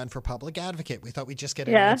considering a run for public advocate. We thought we'd just get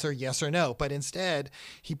an answer, yes or no, but instead,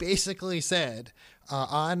 he basically said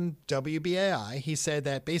on WBAI, he said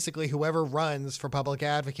that basically whoever runs for public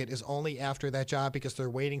advocate is only after that job because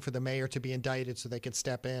they're waiting for the mayor to be indicted so they could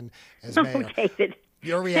step in as mayor. David.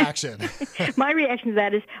 Your reaction? My reaction to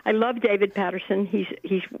that is I love David Patterson.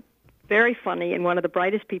 He's very funny and one of the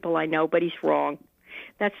brightest people I know, but he's wrong.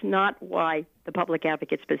 That's not why the public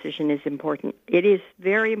advocate's position is important. It is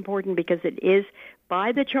very important because it is,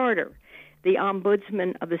 by the charter, the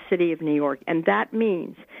ombudsman of the city of New York. And that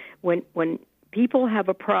means when people have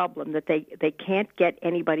a problem that they can't get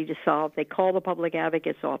anybody to solve, they call the public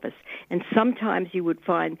advocate's office. And sometimes you would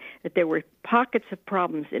find that there were pockets of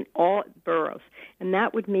problems in all boroughs. And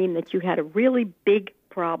that would mean that you had a really big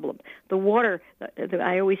problem. The water,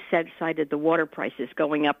 I always cited the water prices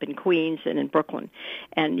going up in Queens and in Brooklyn.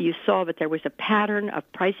 And you saw that there was a pattern of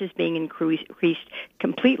prices being increased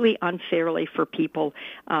completely unfairly for people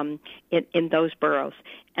in those boroughs.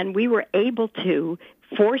 And we were able to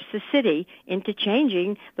force the city into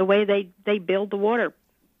changing the way they build the water,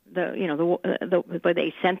 the way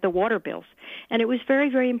they sent the water bills. And it was very,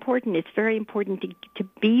 very important. It's very important to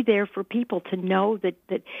be there for people, to know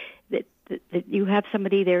that you have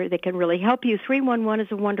somebody there that can really help you. 311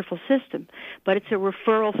 is a wonderful system, but it's a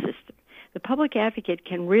referral system. The public advocate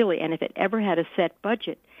can really, and if it ever had a set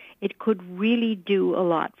budget, it could really do a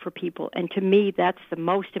lot for people. And to me, that's the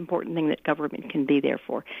most important thing that government can be there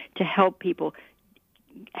for, to help people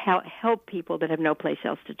that have no place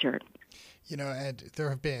else to turn. And there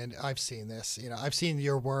have been, I've seen this, I've seen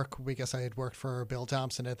your work because I had worked for Bill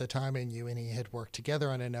Thompson at the time, and you and he had worked together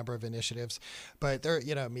on a number of initiatives. But there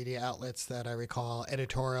are, media outlets that I recall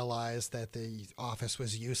editorialized that the office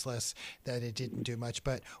was useless, that it didn't do much.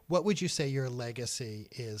 But what would you say your legacy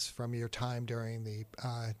is from your time during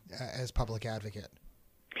as public advocate?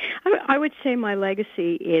 I would say my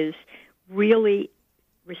legacy is really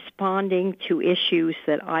responding to issues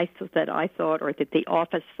that I thought or that the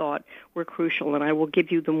office thought were crucial. And I will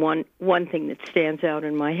give you the one thing that stands out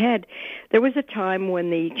in my head. There was a time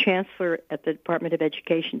when the chancellor at the Department of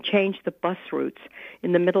Education changed the bus routes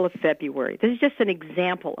in the middle of February. This is just an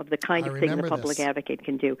example of the kind of thing the public advocate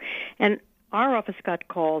can do. And our office got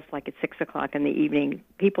calls like at 6 o'clock in the evening,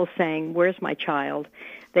 people saying, "Where's my child?"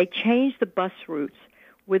 They changed the bus routes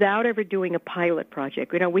without ever doing a pilot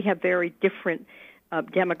project. We have very different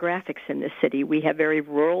demographics in the city. We have very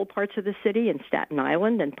rural parts of the city in Staten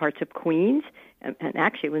Island and parts of Queens, and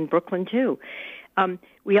actually in Brooklyn too.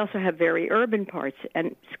 We also have very urban parts,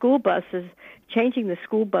 and school buses, changing the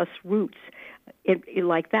school bus routes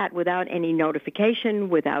like that without any notification,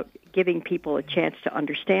 without giving people a chance to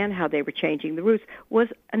understand how they were changing the routes, was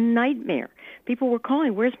a nightmare. People were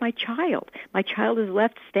calling, "Where's my child? My child is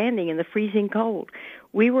left standing in the freezing cold."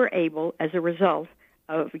 We were able, as a result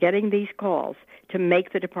of getting these calls, to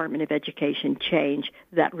make the Department of Education change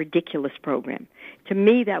that ridiculous program. To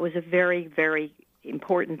me, that was a very, very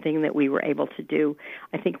important thing that we were able to do.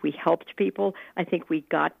 I think we helped people. I think we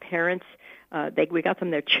got parents, we got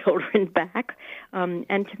them their children back. And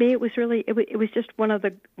to me, it was really, it was just one of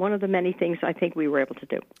the many things I think we were able to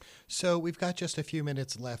do. So we've got just a few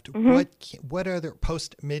minutes left. Mm-hmm. What are the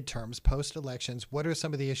post-midterms, post-elections, what are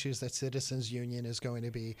some of the issues that Citizens Union is going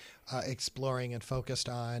to be exploring and focused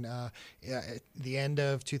on at the end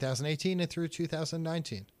of 2018 and through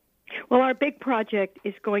 2019? Well, our big project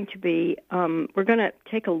is going to be, we're going to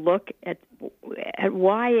take a look at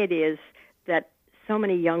why it is that so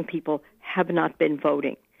many young people have not been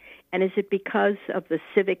voting. And is it because of the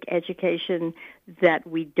civic education that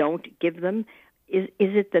we don't give them? Is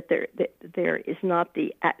it that there is not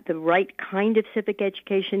the right kind of civic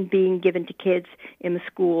education being given to kids in the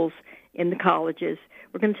schools, in the colleges?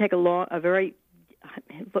 We're going to take a very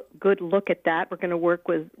good look at that. We're going to work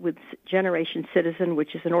with Generation Citizen,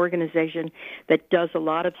 which is an organization that does a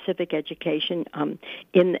lot of civic education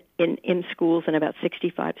in schools, in about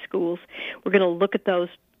 65 schools. We're going to look at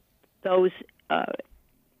those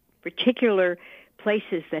particular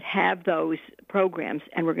places that have those programs,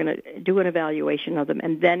 and we're going to do an evaluation of them,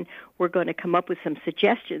 and then we're going to come up with some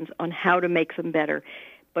suggestions on how to make them better.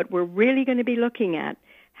 But we're really going to be looking at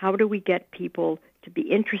how do we get people to be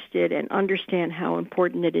interested and understand how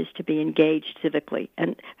important it is to be engaged civically,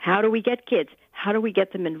 and how do we get kids? How do we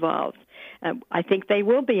get them involved? I think they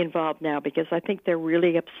will be involved now because I think they're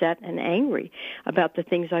really upset and angry about the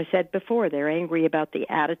things I said before. They're angry about the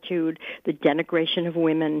attitude, the denigration of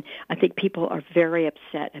women. I think people are very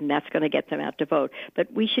upset, and that's going to get them out to vote.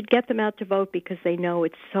 But we should get them out to vote because they know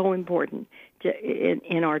it's so important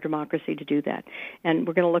in our democracy to do that. And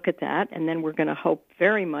we're going to look at that, and then we're going to hope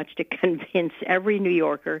very much to convince every New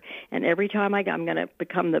Yorker, and every time I'm going to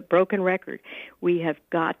become the broken record, we have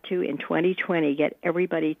got to, in 2020, get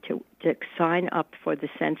everybody to sign up for the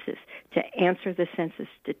census, to answer the census,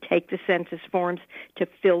 to take the census forms, to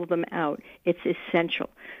fill them out. It's essential.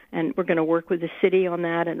 And we're going to work with the city on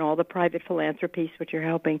that and all the private philanthropies which are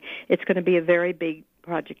helping. It's going to be a very big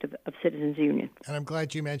project of Citizens Union. And I'm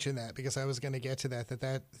glad you mentioned that, because I was going to get to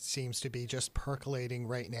that seems to be just percolating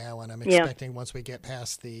right now. And I'm expecting once we get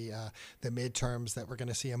past the midterms that we're going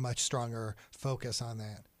to see a much stronger focus on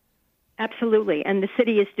that. Absolutely. And the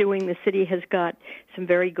city has got some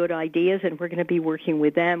very good ideas, and we're going to be working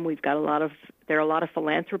with them. There are a lot of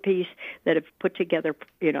philanthropies that have put together,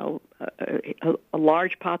 a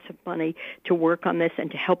large pots of money to work on this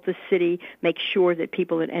and to help the city make sure that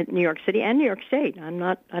people in New York City and New York State,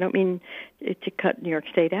 I don't mean to cut New York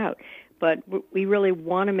State out, but we really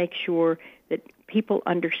want to make sure that people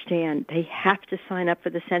understand they have to sign up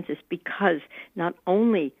for the census, because not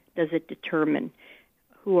only does it determine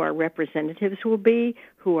who our representatives will be,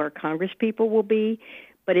 who our congresspeople will be,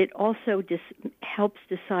 but it also helps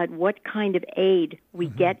decide what kind of aid we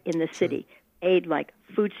get in the city. Aid like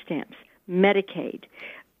food stamps, Medicaid,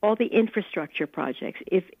 all the infrastructure projects.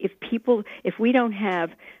 If we don't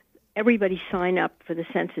have everybody sign up for the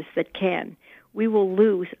census that can, we will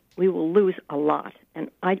lose a lot. And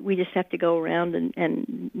we just have to go around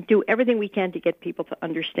and do everything we can to get people to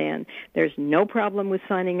understand there's no problem with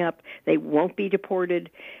signing up. They won't be deported.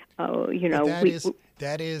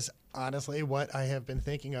 That is honestly what I have been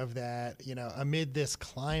thinking of, that, amid this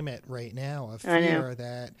climate right now of fear,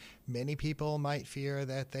 that many people might fear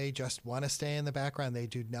that they just want to stay in the background. They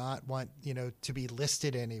do not want, to be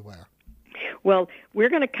listed anywhere. Well, we're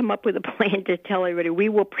going to come up with a plan to tell everybody we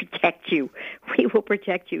will protect you. We will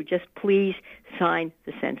protect you. Just please sign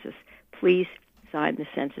the census. Please sign the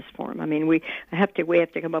census form. I mean, we have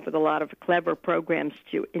to come up with a lot of clever programs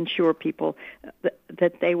to ensure people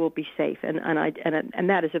that they will be safe, and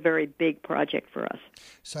that is a very big project for us.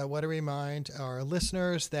 So I want to remind our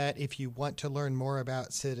listeners that if you want to learn more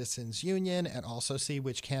about Citizens Union and also see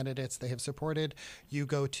which candidates they have supported, you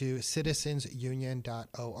go to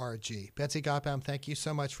citizensunion.org. Betsy Gottbaum, thank you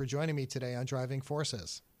so much for joining me today on Driving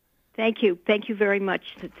Forces. Thank you. Thank you very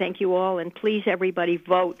much. Thank you all, and please, everybody,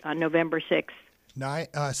 vote on November 6th.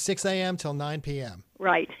 6 a.m. till 9 p.m.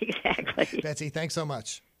 Right, exactly. Betsy, thanks so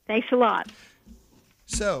much. Thanks a lot.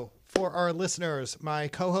 So, for our listeners, my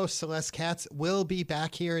co-host Celeste Katz will be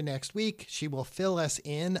back here next week. She will fill us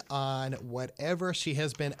in on whatever she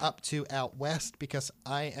has been up to out west, because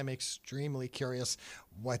I am extremely curious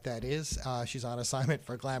what that is. She's on assignment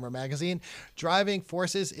for Glamour Magazine. Driving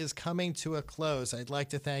Forces is coming to a close. I'd like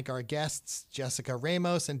to thank our guests, Jessica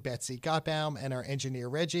Ramos and Betsy Gottbaum, and our engineer,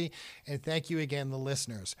 Reggie. And thank you again, the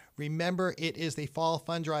listeners. Remember, it is the Fall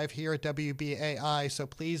Fund Drive here at WBAI, so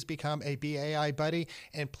please become a BAI buddy,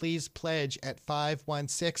 and please pledge at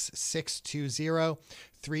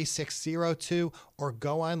 516-620-3602, or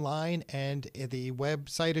go online, and the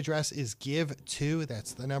website address is give2,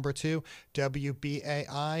 that's the number 2, WBAI.org.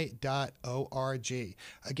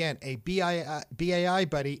 Again, a BAI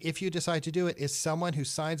buddy, if you decide to do it, is someone who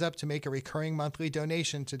signs up to make a recurring monthly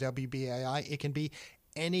donation to WBAI. It can be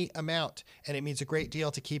any amount, and it means a great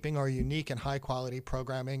deal to keeping our unique and high-quality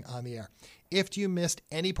programming on the air. If you missed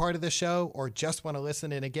any part of the show or just want to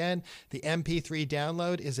listen in again, the MP3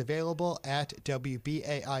 download is available at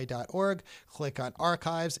WBAI.org. Click on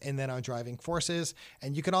Archives and then on Driving Forces.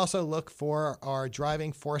 And you can also look for our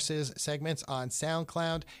Driving Forces segments on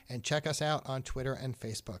SoundCloud, and check us out on Twitter and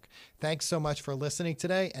Facebook. Thanks so much for listening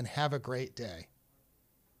today, and have a great day.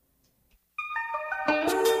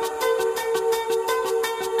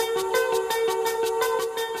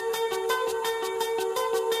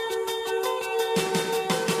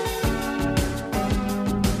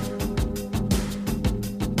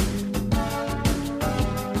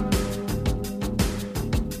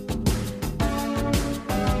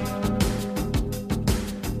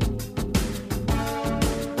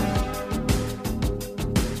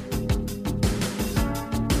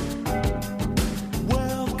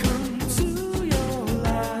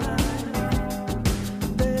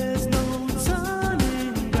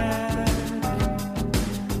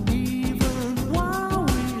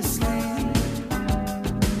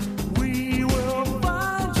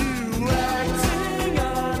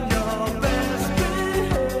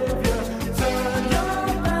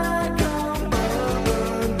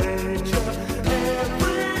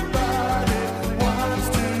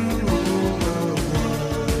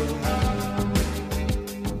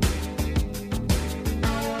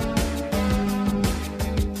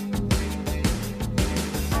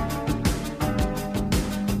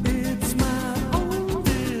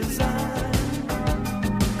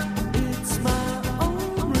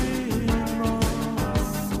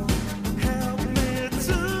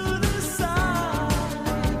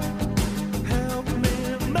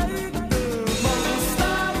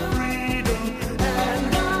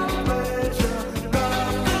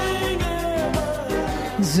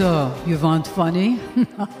 So, you want funny?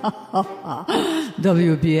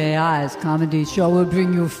 WBAI's comedy show will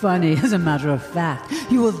bring you funny. As a matter of fact,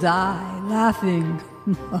 you will die laughing.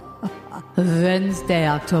 Wednesday,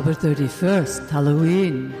 October 31st,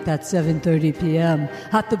 Halloween, at 7:30 p.m.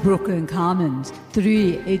 at the Brooklyn Commons,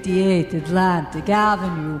 388 Atlantic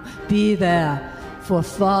Avenue. Be there for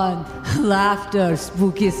fun, laughter,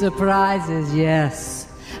 spooky surprises, yes.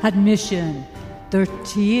 Admission,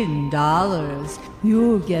 $13.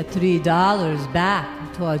 You'll get $3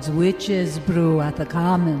 back towards Witch's Brew at the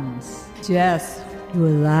Commons. Yes,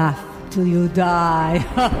 you'll laugh till you die.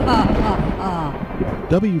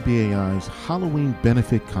 WBAI's Halloween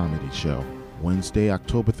Benefit Comedy Show, Wednesday,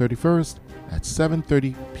 October 31st at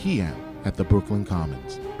 7:30 p.m. at the Brooklyn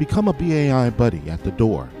Commons. Become a BAI buddy at the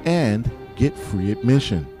door and get free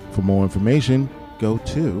admission. For more information, go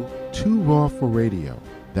to 2 Raw for Radio.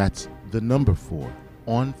 That's the number 4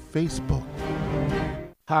 on Facebook.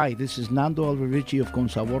 Hi, this is Nando Alvarici of Con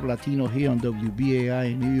Sabor Latino here on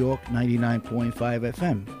WBAI in New York 99.5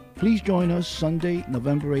 FM. Please join us Sunday,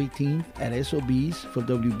 November 18th at SOB's for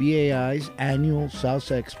WBAI's annual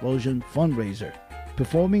Salsa Explosion fundraiser.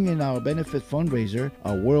 Performing in our benefit fundraiser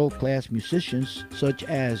are world-class musicians such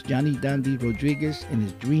as Johnny Dandy Rodriguez and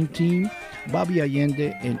his Dream Team, Bobby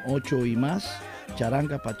Allende and Ocho y Más,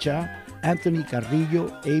 Charanga Pachá, Anthony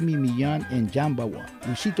Carrillo, Amy Millan and Jambawa,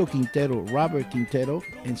 Luisito Quintero, Robert Quintero,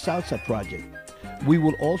 and Salsa Project. We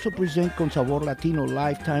will also present Con Sabor Latino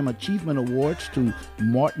Lifetime Achievement Awards to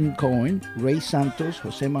Martin Cohen, Ray Santos,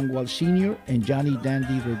 Jose Manuel Sr., and Johnny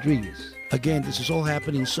Dandy Rodriguez. Again, this is all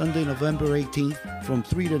happening Sunday, November 18th from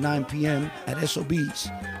 3 to 9 p.m. at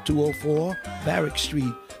SOB's, 204 Barrack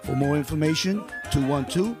Street. For more information,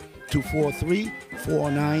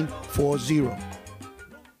 212-243-4940.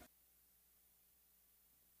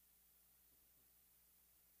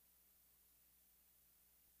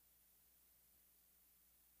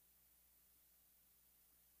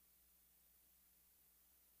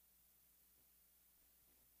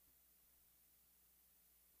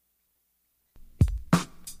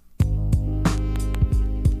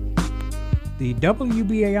 The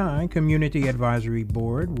WBAI Community Advisory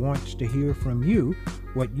Board wants to hear from you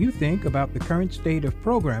what you think about the current state of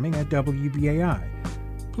programming at WBAI.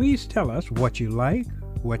 Please tell us what you like,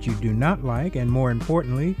 what you do not like, and more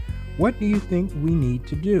importantly, what do you think we need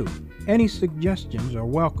to do? Any suggestions are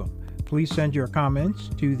welcome. Please send your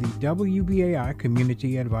comments to the WBAI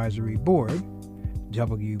Community Advisory Board,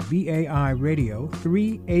 WBAI Radio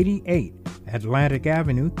 388, Atlantic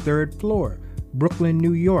Avenue, 3rd floor, Brooklyn,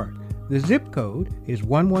 New York. The zip code is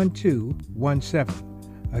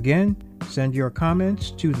 11217. Again, send your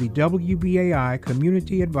comments to the WBAI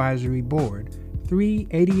Community Advisory Board,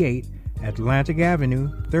 388 Atlantic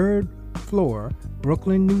Avenue, 3rd floor,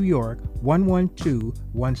 Brooklyn, New York,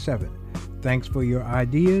 11217. Thanks for your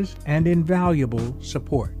ideas and invaluable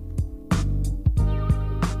support.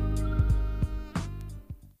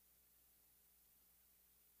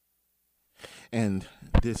 And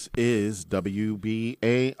this is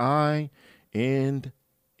WBAI and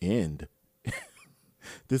end.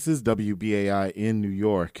 This is WBAI in New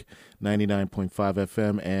York, 99.5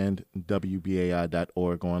 FM and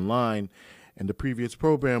WBAI.org online. And the previous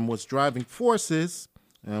program was Driving Forces,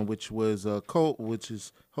 which is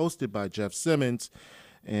hosted by Jeff Simmons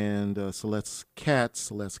and Celeste Katz.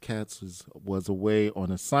 Celeste Katz was away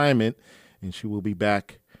on assignment, and she will be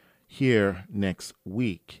back here next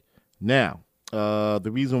week. Now,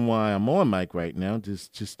 the reason why I'm on mic right now is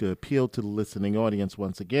just to appeal to the listening audience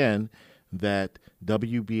once again that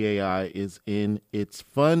WBAI is in its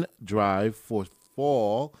fund drive for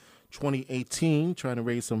fall 2018, trying to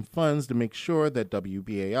raise some funds to make sure that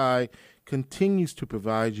WBAI continues to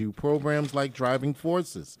provide you programs like Driving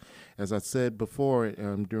Forces. As I said before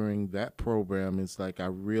during that program, it's like I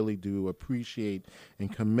really do appreciate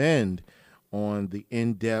and commend on the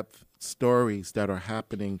in-depth stories that are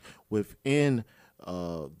happening within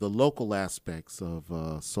the local aspects of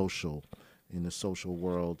in the social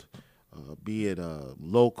world, be it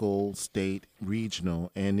local, state,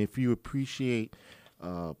 regional. And if you appreciate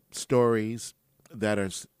stories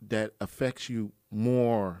that affects you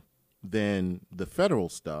more than the federal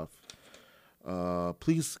stuff,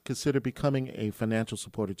 please consider becoming a financial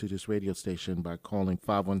supporter to this radio station by calling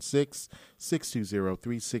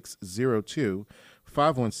 516-620-3602,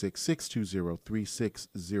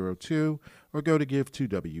 516-620-3602, or go to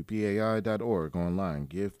give2wbai.org online.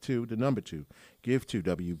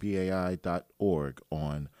 give2wbai.org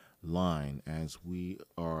online, as we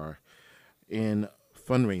are in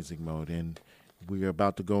fundraising mode. And we are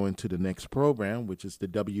about to go into the next program, which is the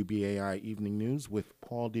WBAI Evening News with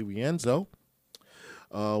Paul DiRienzo.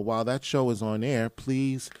 while that show is on air,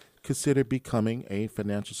 please consider becoming a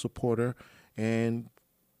financial supporter and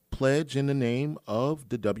pledge in the name of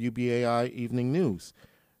the WBAI Evening News,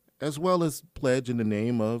 as well as pledge in the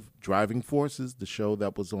name of Driving Forces, the show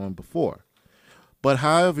that was on before. But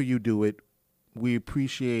however you do it, we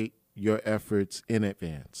appreciate your efforts in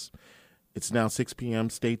advance. It's now 6 p.m.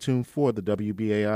 Stay tuned for the WBAI